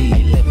me be.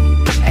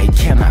 Hey,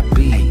 can I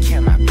be?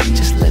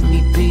 Just let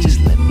me be.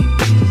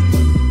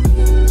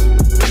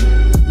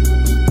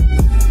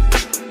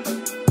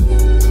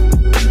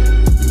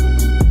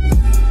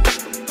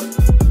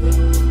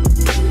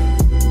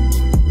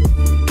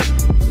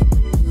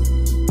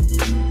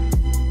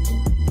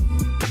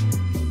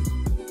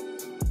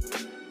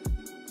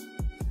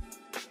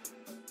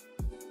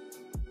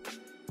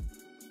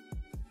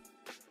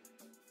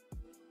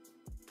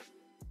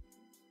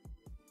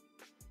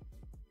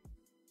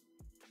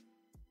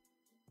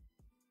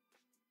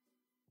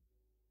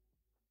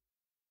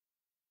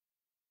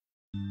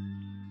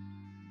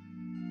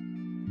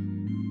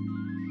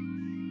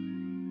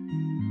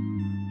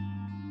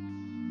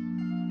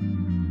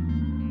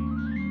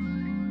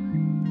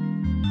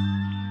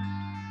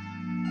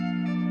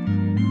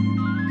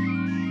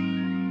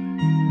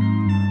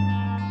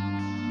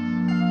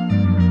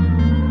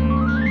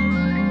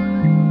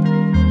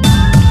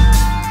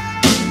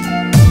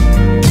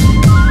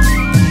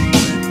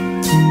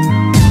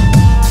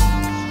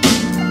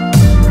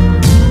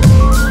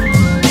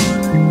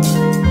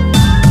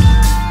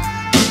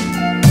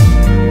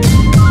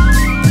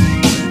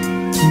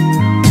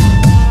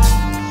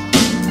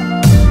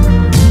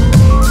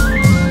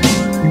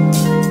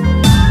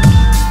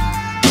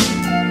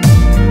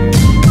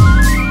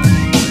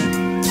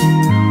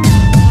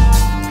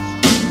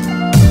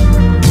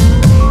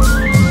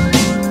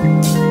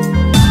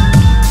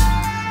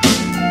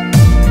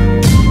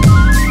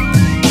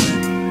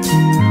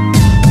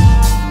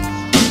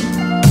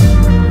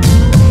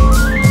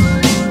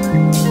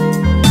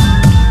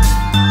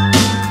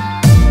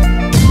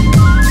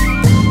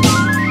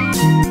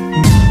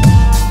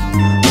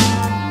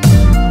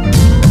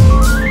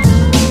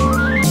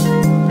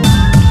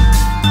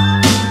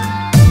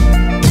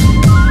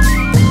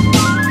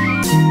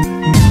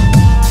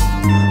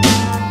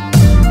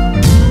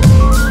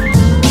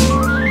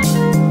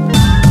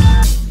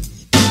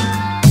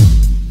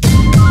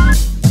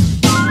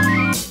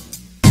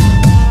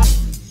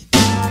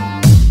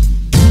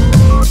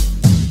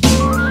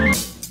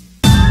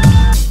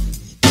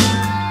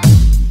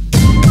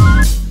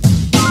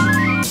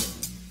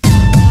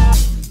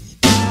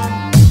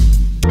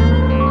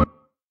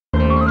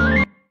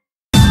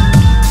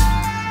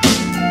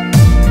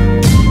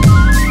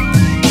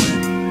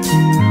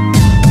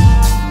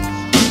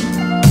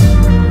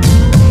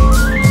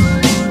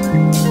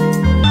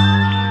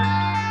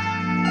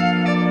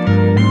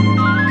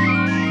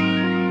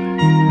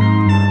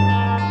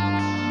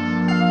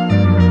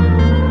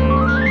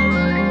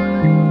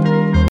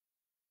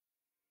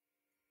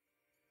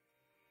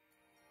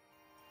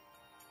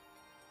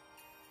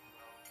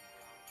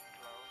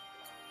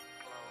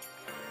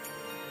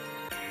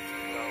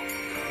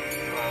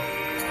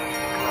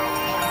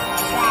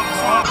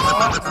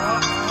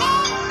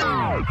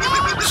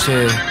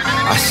 Shit,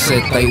 I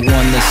said they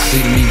wanna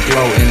see me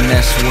blow, and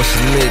that's what's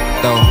lit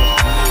though.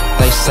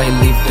 They say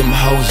leave them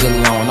hoes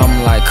alone,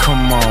 I'm like,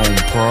 come on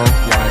bro,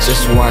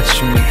 just watch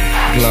me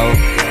glow,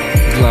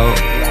 glow,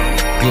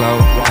 glow.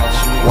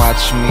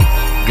 Watch me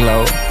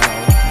glow,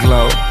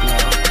 glow,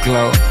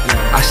 glow.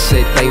 I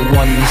said they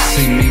wanna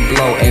see me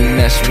blow, and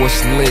that's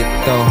what's lit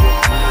though.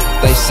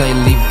 They say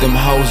leave them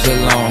hoes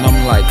alone,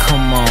 I'm like,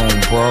 come on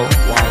bro,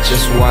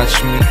 just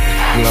watch me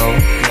glow,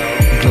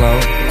 glow,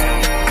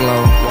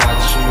 glow.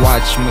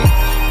 Watch me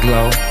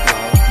glow,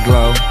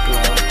 glow,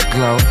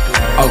 glow.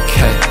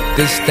 Okay,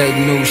 this that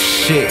new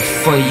shit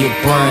for your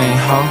brain,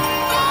 huh?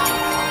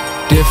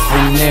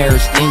 Different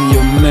airs in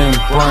your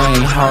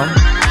membrane, huh?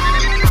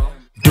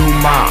 Do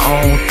my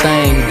own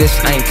thing, this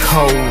ain't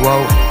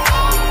co-wrote.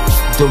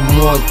 The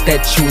more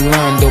that you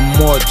learn, the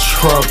more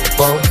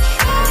trouble.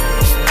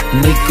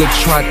 Nigga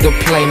tried to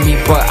play me,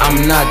 but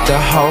I'm not the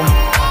hoe.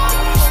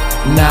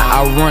 Now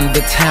I run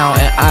the town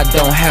and I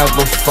don't have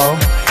a foe.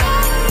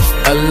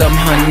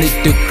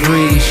 1100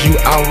 degrees, you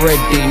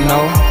already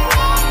know.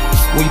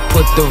 We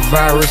put the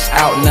virus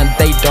out, now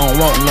they don't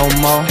want no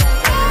more.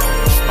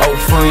 Old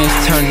friends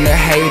turn to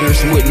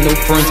haters, with new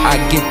friends I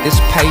get this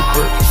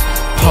paper.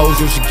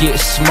 Posers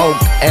get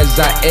smoked as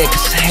I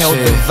exhale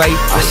the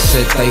vapor. I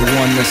said they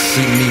wanna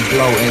see me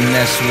blow, and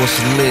that's what's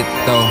lit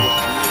though.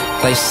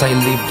 They say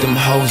leave them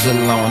hoes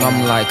alone,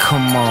 I'm like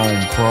come on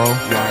bro.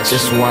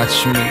 Just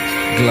watch me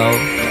glow,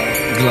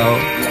 glow,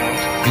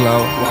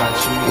 glow.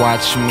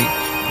 Watch me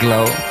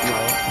glow,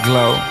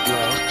 glow,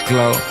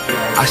 glow.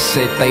 I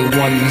said they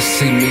wanna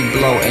see me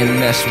blow,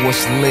 and that's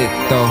what's lit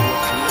though.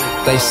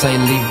 They say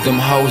leave them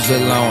hoes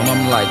alone,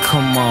 I'm like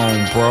come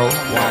on bro.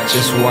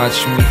 Just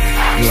watch me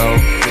glow,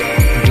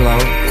 glow,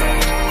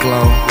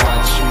 glow.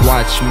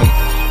 Watch me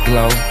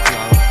glow,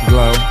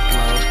 glow,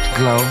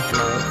 glow.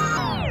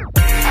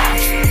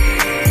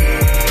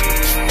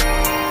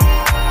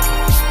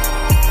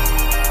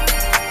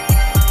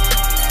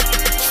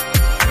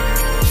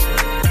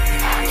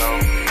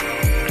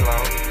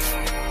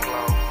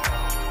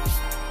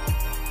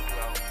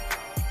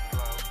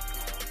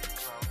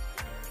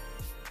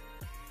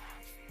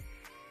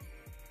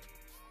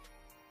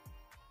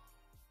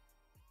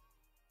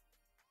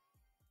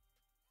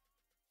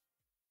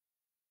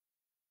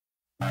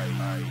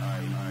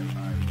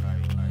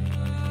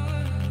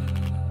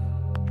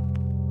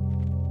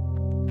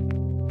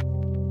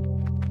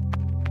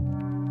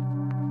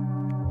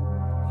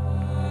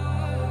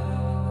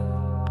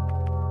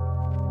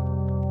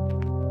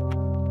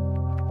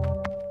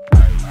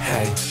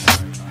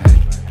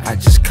 I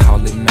just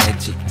call it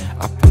magic.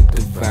 I put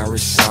the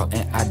virus out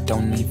and I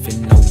don't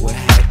even know what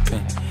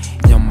happened.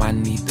 Young my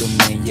need the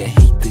man, yeah,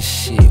 he the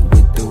shit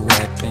with the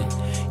rapping.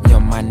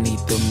 Young my need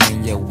the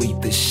man, yeah, we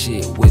the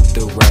shit with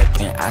the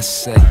rapping. I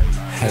say,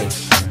 hey,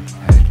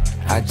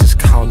 I just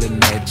call it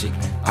magic.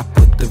 I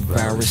put the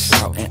virus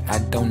out and I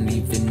don't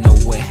even know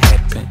what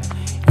happened.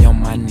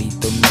 Young my need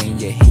the man,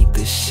 yeah, he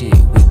the shit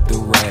with the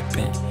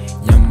rapping.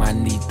 Young I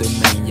need the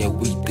man, yeah,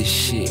 we the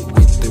shit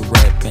with the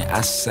rapping.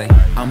 I say,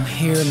 I'm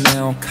here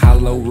now,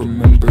 Kaloh,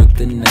 remember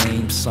the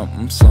name.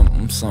 Something,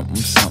 something, something,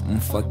 something.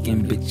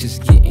 Fucking bitches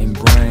getting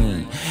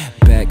brain.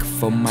 Back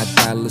for my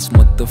dollars,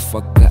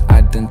 motherfucker,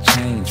 I done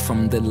changed.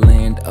 From the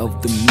land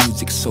of the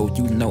music, so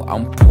you know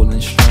I'm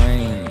pulling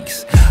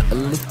strings. A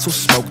little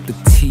smoke, the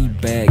tea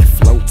bag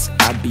floats.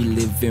 I be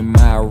living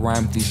my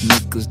rhyme, these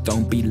niggas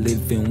don't be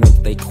living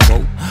what they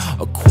quote.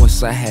 Of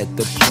course I had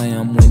to play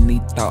him when he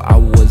thought I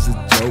was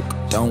a joke.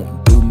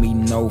 Don't do me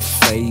no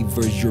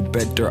favors, you're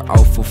better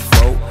off a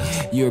foe.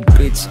 Your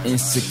bitch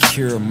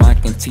insecure,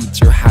 mine can teach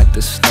her how to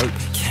slurp.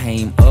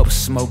 Came up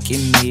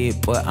smoking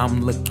mid, but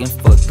I'm looking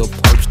for the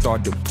perp.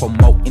 Started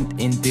promoting,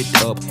 ended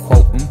up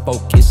quoting,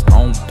 focus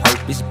on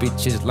purpose.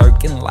 Bitches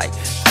lurking like,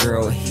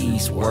 girl,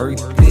 he's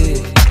worth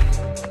it.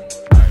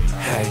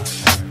 Hey,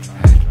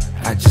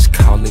 I just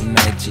call it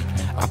magic.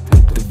 I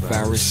put the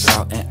virus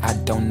out and I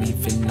don't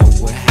even know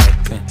what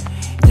happened.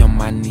 Young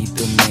I need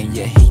the man,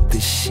 yeah, he the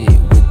shit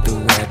with the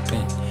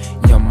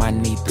rapping. Young I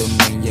need the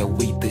man, yeah,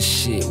 we the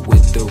shit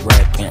with the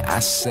rapping. I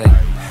say,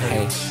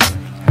 hey,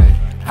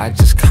 I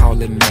just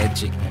call it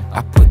magic.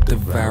 I put the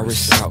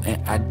virus out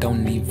and I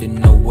don't even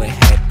know what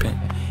happened.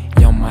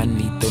 Young I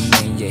need the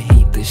man, yeah,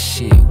 he the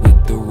shit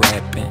with the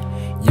rapping.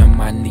 Young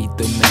I need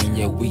the man,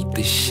 yeah, we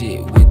the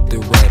shit with the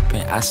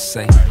rapping. I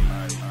say,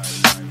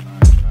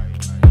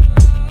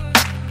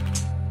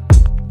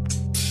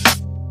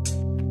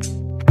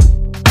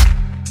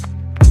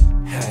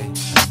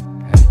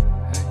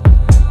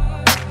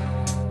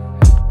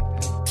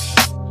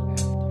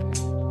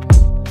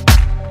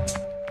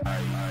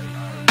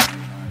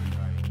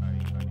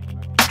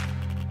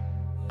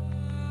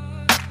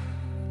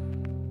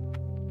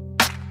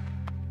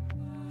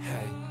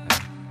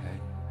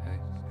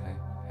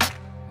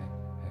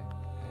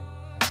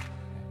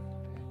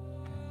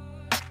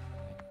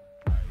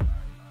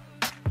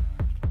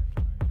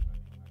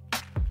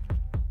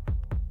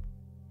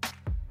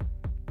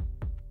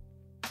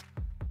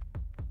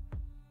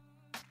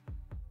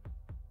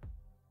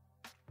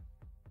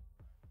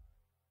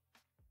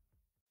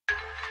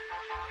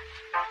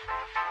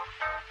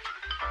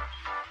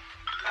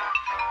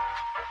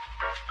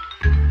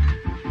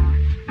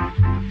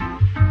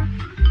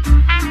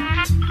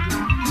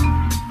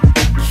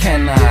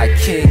 can I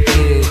kick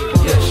it?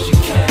 Yes, you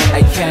can.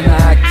 Hey, can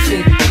I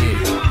kick it?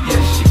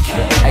 Yes, you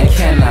can. Hey,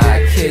 can I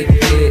kick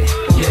it?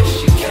 Yes,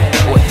 you can.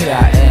 Well, here I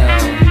am.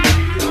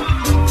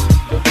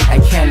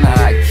 Hey, can I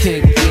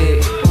kick it?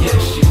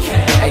 Yes, you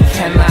can. Hey,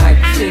 can I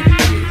kick it?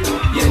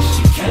 Yes,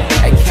 you can.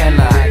 Hey, can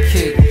I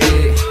kick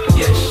it?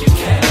 Yes, you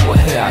can. Well,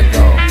 here I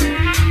go.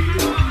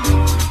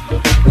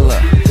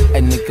 Look, a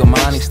nigga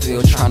Montey still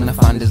still trying to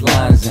find his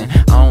lines, and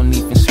I don't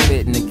even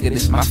spit, nigga,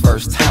 this my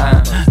first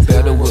time.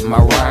 Better with my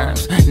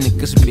rhymes,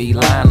 niggas be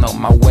lying. On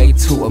my way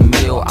to a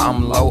meal,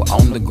 I'm low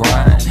on the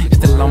grind.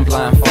 Still I'm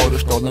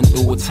blindfolded, strolling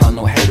through a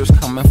tunnel. Haters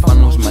coming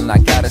funnels, man, I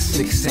got a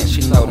 6th sense.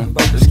 You know them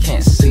fuckers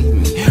can't see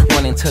me.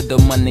 Running to the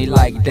money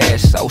like that,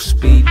 so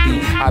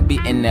speedy. I be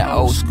in that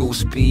old school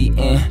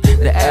speeding,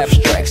 the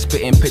abstract,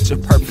 spitting picture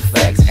perfect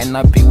facts. And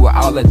I be with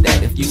all of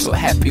that. If you so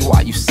happy,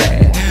 why you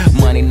sad?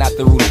 Money not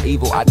the root of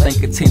evil, I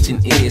think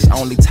attention is.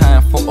 Only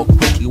time for a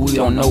quickie, we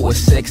don't know what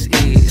sex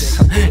is.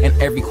 And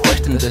every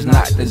question does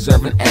not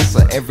deserve an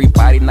answer.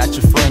 Everybody not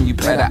your friend, you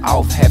better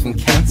off having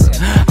cancer.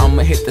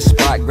 I'ma hit the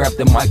spot, grab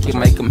the mic and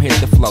make them hit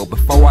the flow.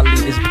 Before I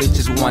leave this bitch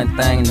is one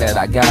thing that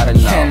I gotta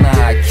know. Can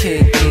I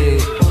kick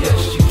it?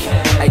 Yes you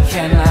can. Hey,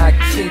 can I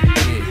kick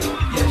it?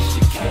 Yes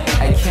you can.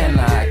 Hey, can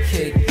I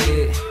kick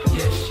it?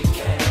 Yes you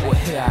can. Well,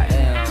 here I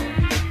am.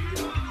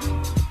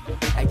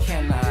 Hey,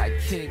 can I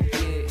kick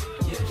it?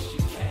 Yes you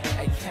can.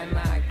 Hey, can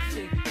I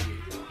kick it?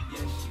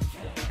 Yes you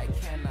can. Hey,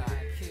 can I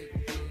kick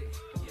it?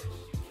 Yes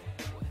you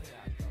can. Well, here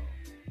I go.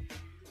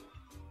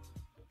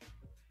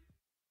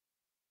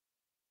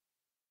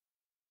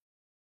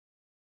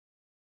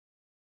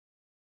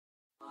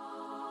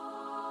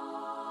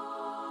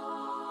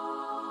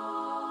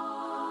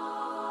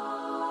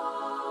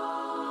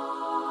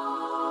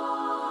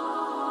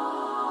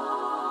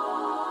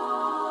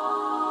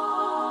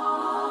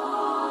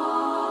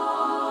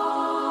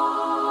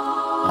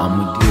 I'm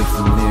a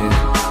different nigga,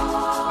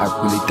 I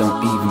really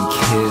don't even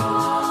care.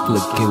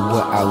 Look at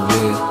what I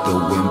wear, the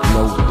wind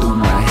blow through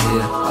my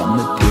hair. I'm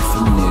a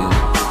different nigga,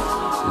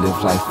 live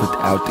life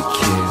without the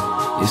care.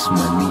 It's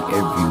money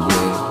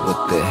everywhere,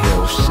 what the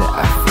hell shit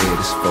I fear?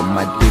 It's for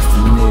my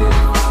different nigga,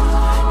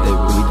 they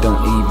really don't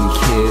even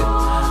care.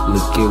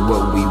 Look at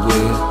what we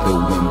wear, the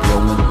wind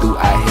blowing through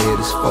our hair.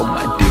 It's for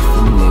my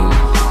different nigga,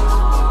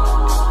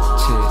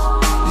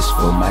 it's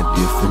for my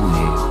different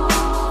nigga.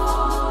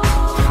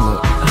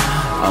 Look,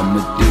 I'm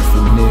a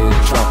different nigga,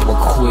 drop a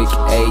quick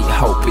 8,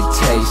 hope it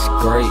tastes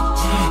great.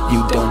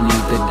 You don't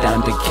need the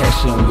dime to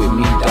cash in with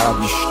me, dog,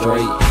 you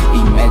straight.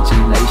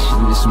 Imagination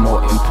is more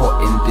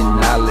important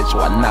than knowledge.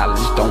 Why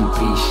knowledge don't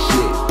be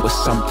shit, but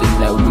something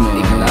that we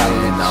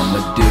acknowledge. I'm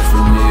a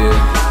different nigga,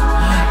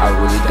 I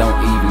really don't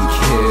even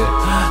care.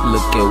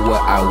 Look at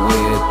what I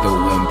wear, the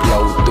wind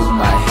blow through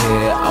my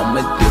hair. I'm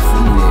a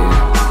different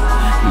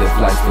nigga, live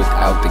life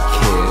without the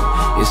care.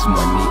 It's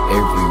money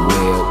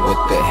everywhere, what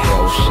the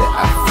hell shit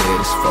I fear?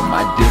 It's for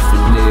my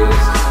different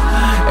niggas,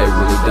 they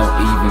really don't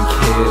even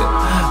care.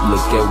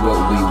 Look at what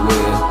we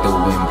wear, the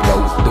wind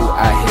blow through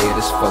our hair.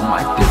 It's for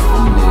my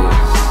different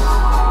niggas,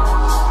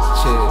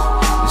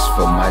 it's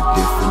for my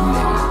different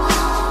niggas.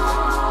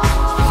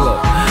 Look,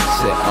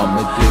 said I'm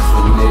a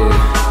different nigga,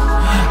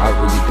 I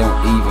really don't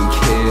even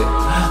care.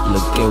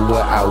 Look at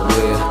what I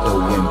wear, the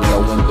wind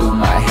blowing through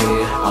my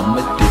hair. I'm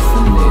a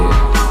different nigga,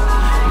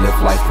 live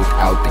life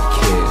without the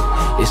care.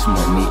 It's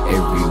money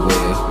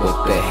everywhere,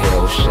 what the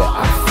hell should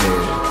I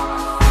fear?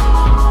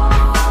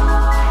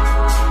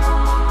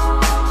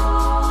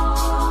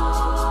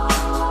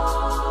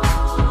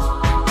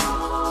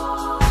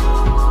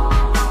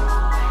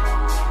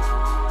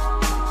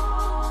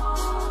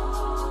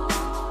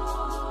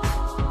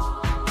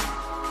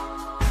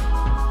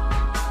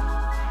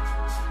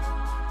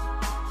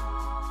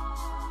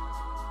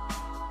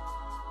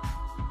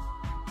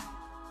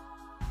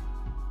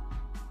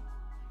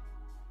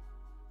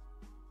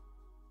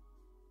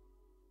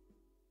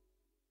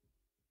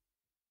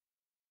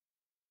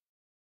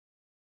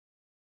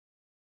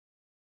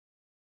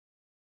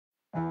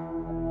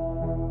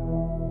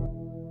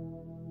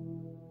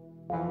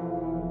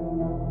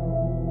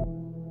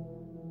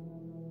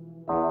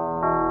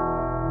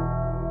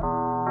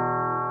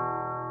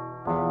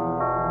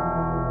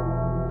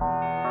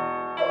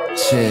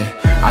 Yeah,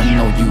 I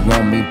know you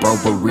want me, bro,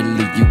 but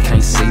really you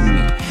can't see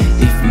me.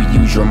 If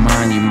you use your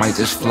mind, you might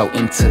just float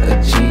into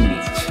a genie.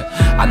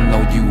 I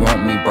know you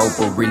want me, bro,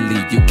 but really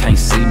you can't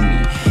see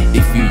me.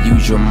 If you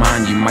use your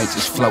mind, you might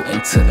just float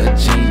into a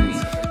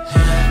genie.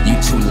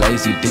 You too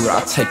lazy, dude,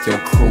 I'll take your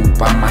crew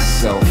by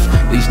myself.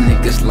 These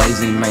niggas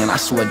lazy, man, I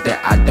swear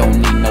that I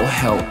don't need no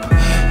help.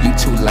 You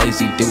too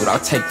lazy, dude, I'll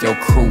take your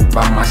crew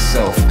by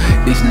myself.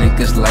 These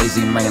niggas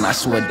lazy, man, I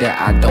swear that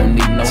I don't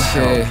need no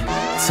help.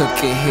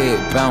 Took a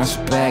hit,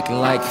 bounced back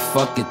like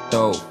fuck it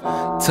though.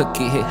 Took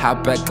a hit,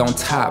 hop back on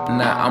top,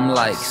 now I'm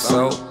like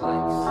so.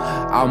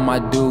 All my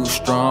dudes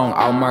strong,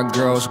 all my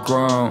girls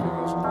grown.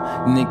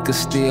 Niggas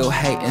still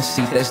hating,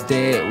 see that's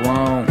dead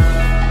wrong.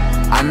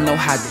 I know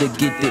how to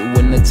get it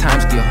when the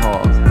times get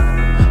hard,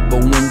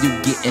 but when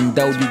you getting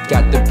dough, you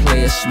got to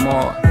play it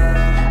smart.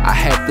 I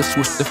had to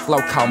switch the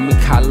flow, call me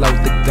Kaloh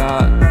the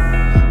God.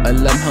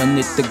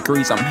 1100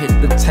 degrees, I'm here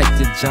to take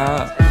the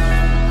job.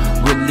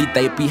 Really,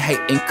 they be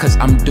hating cause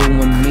I'm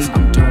doing me.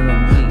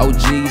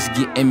 OGs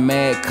getting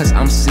mad cause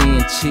I'm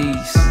seeing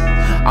cheese.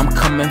 I'm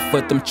coming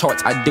for them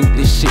charts, I do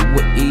this shit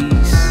with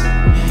ease.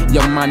 Yo,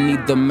 I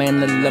need the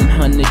man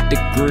 1100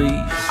 degrees.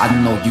 I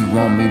know you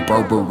want me,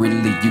 bro, but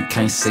really you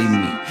can't see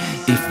me.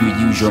 If you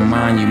use your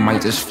mind, you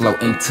might just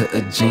float into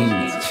a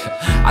genie.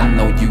 I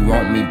know you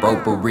want me, bro,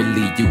 but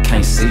really you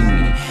can't see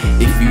me.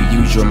 If you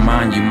use your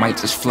mind, you might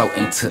just float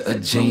into a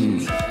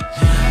genie.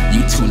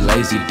 You too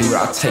lazy, dude,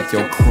 I'll take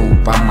your crew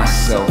by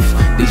myself.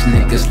 These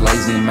niggas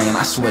lazy, man,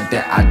 I swear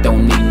that I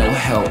don't need no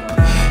help.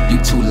 You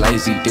too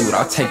lazy, dude,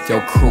 I'll take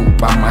your crew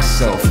by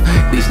myself.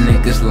 These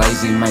niggas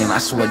lazy, man, I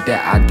swear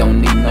that I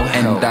don't need no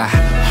help. And I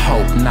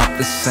hope not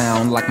to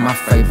sound like my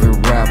favorite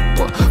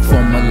rapper.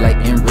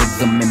 Formulating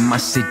rhythm in my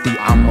city,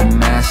 I'm a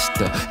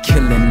master.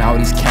 Killing all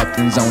these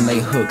captains on they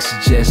hooks,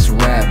 just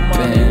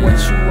rapping. What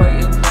you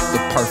waiting?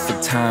 The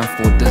perfect time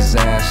for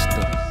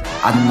disaster.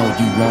 I know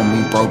you want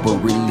me, bro,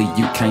 but really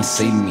you can't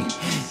see me.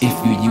 If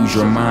you use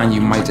your mind, you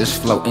might just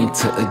float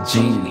into a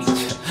genie.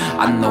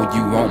 I know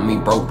you want me,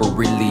 bro, but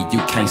really you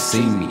can't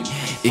see me.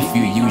 If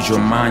you use your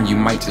mind, you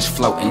might just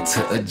float into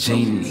a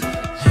genie.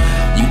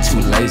 You too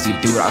lazy,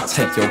 dude, I'll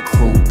take your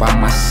crew by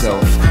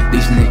myself.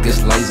 These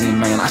niggas lazy,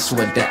 man, I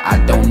swear that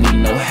I don't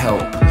need no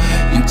help.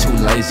 You too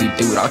lazy,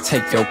 dude, I'll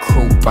take your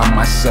crew by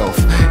myself.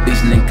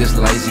 These niggas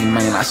lazy,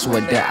 man, I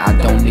swear that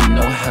I don't need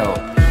no help.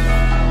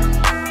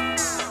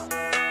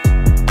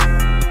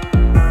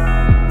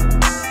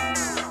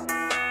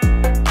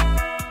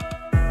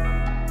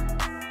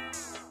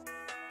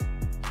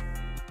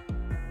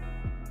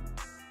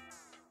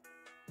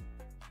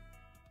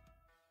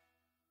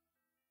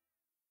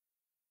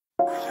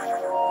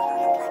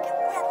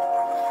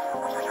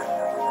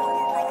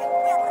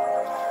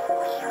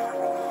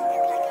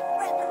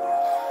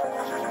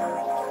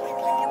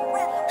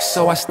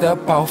 So I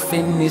step off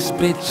in this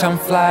bitch, I'm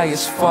fly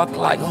as fuck,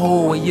 like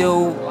who are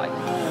you?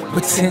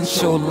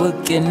 Potential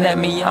looking at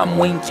me, I'm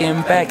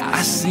winking back,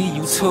 I see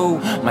you too.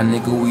 My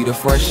nigga, we the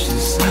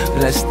freshest,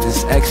 bless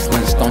this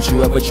excellence. Don't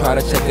you ever try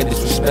to check or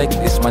disrespect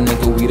this. My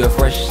nigga, we the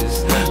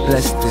freshest,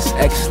 bless this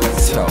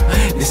excellence. Yo,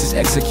 this is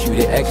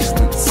executed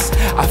excellence.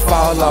 I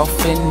fall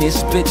off in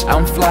this bitch,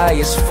 I'm fly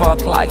as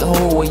fuck, like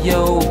who are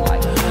you?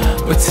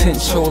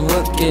 Potential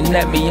looking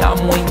at me,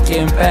 I'm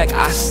winking back,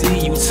 I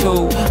see you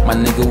too. My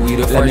nigga, we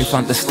the first. Let me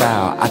find the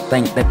style, I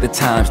think that the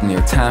time's near.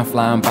 Time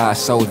flying by,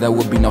 so there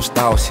will be no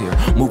stalls here.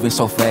 Moving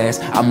so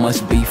fast, I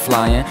must be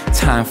flying.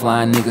 Time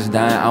flying, niggas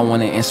dying, I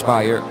wanna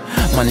inspire.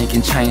 Money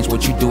can change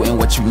what you do and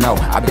what you know.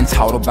 I've been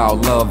taught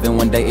about love and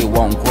one day it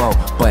won't grow,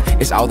 but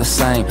it's all the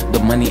same, the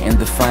money and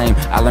the fame.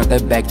 I learned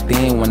that back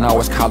then when I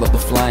was caught up the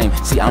flame.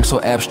 See, I'm so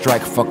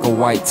abstract, fuck a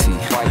white tee.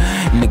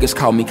 Niggas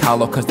call me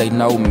Kaloh cause they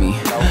know me.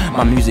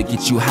 My music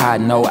gets you high,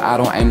 no, I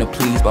don't aim to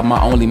please, but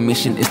my only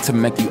mission is to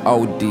make you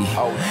OD.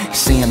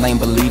 Seeing ain't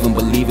believing,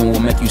 believing will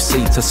make you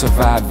see. To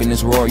survive in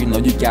this world, you know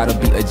you gotta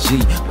be a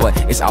G. But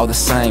it's all the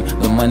same,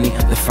 the money,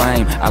 the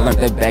fame. I learned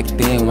that back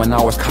then when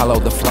I was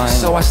Kaloh the flame.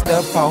 So I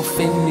step off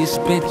in this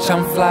bitch,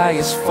 I'm fly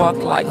as fuck,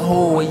 like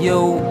who are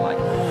you?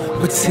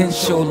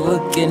 Potential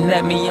looking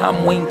at me,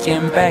 I'm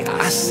winking back,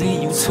 I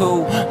see you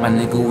too. My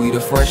nigga, we the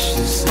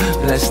freshest,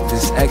 bless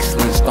this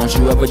excellence. Don't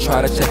you ever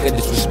try to check or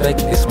disrespect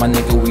this. My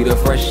nigga, we the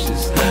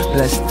freshest,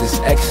 bless this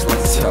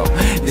excellence. Yo,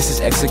 this is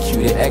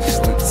executed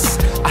excellence.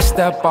 I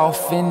step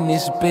off in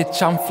this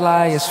bitch, I'm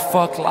fly as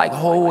fuck, like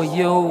who are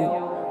you?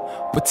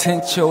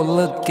 Potential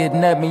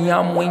looking at me,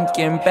 I'm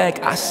winking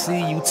back, I see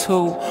you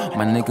too.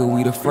 My nigga,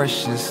 we the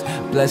freshest,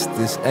 bless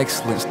this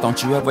excellence.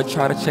 Don't you ever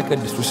try to check or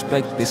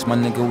disrespect this. My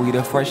nigga, we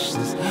the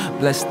freshest,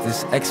 bless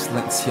this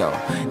excellence. Yo,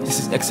 this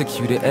is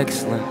executed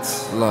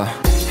excellence. Look,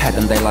 had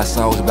them daylight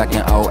souls back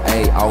in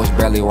 08. I was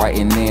barely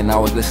writing in, I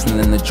was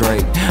listening to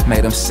Drake.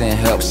 Made them send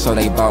help, so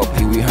they bought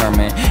Pee Wee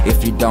Herman.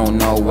 If you don't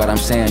know what I'm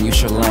saying, you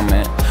should learn,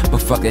 man.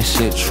 But fuck that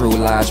shit, true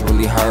lies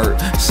really hurt.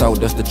 So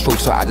does the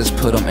truth, so I just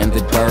put them in the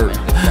dirt.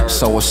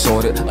 So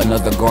assorted,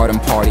 another garden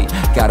party.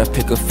 Gotta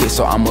pick a fit,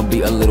 so I'ma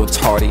be a little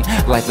tardy.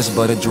 Life is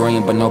but a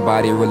dream, but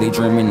nobody really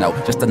dreaming, no.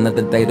 Just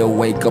another day to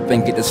wake up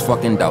and get this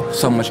fucking dough.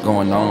 So much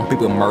going on,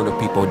 people murder,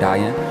 people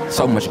dying.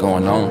 So much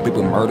going on,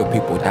 people murder,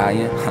 people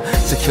dying.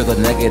 To kill the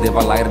negative,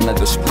 I light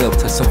another split.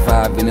 To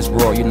survive in this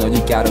world, you know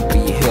you gotta be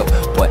hip.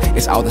 But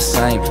it's all the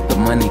same, the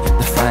money,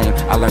 the fame.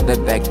 I learned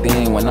that back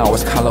then when I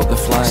was Kaloh the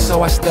flame.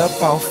 So I step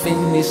off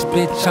in this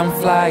bitch, I'm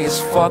fly as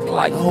fuck,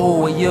 like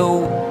who are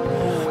you?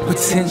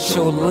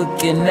 Potential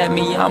looking at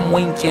me, I'm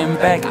winking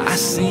back, I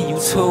see you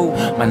too.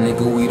 My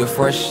nigga, we the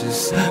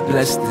freshest,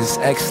 bless this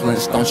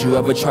excellence. Don't you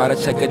ever try to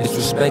check or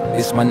disrespect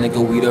this. My nigga,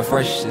 we the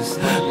freshest,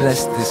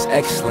 bless this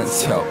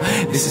excellence. Yo,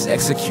 this is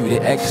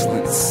executed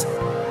excellence.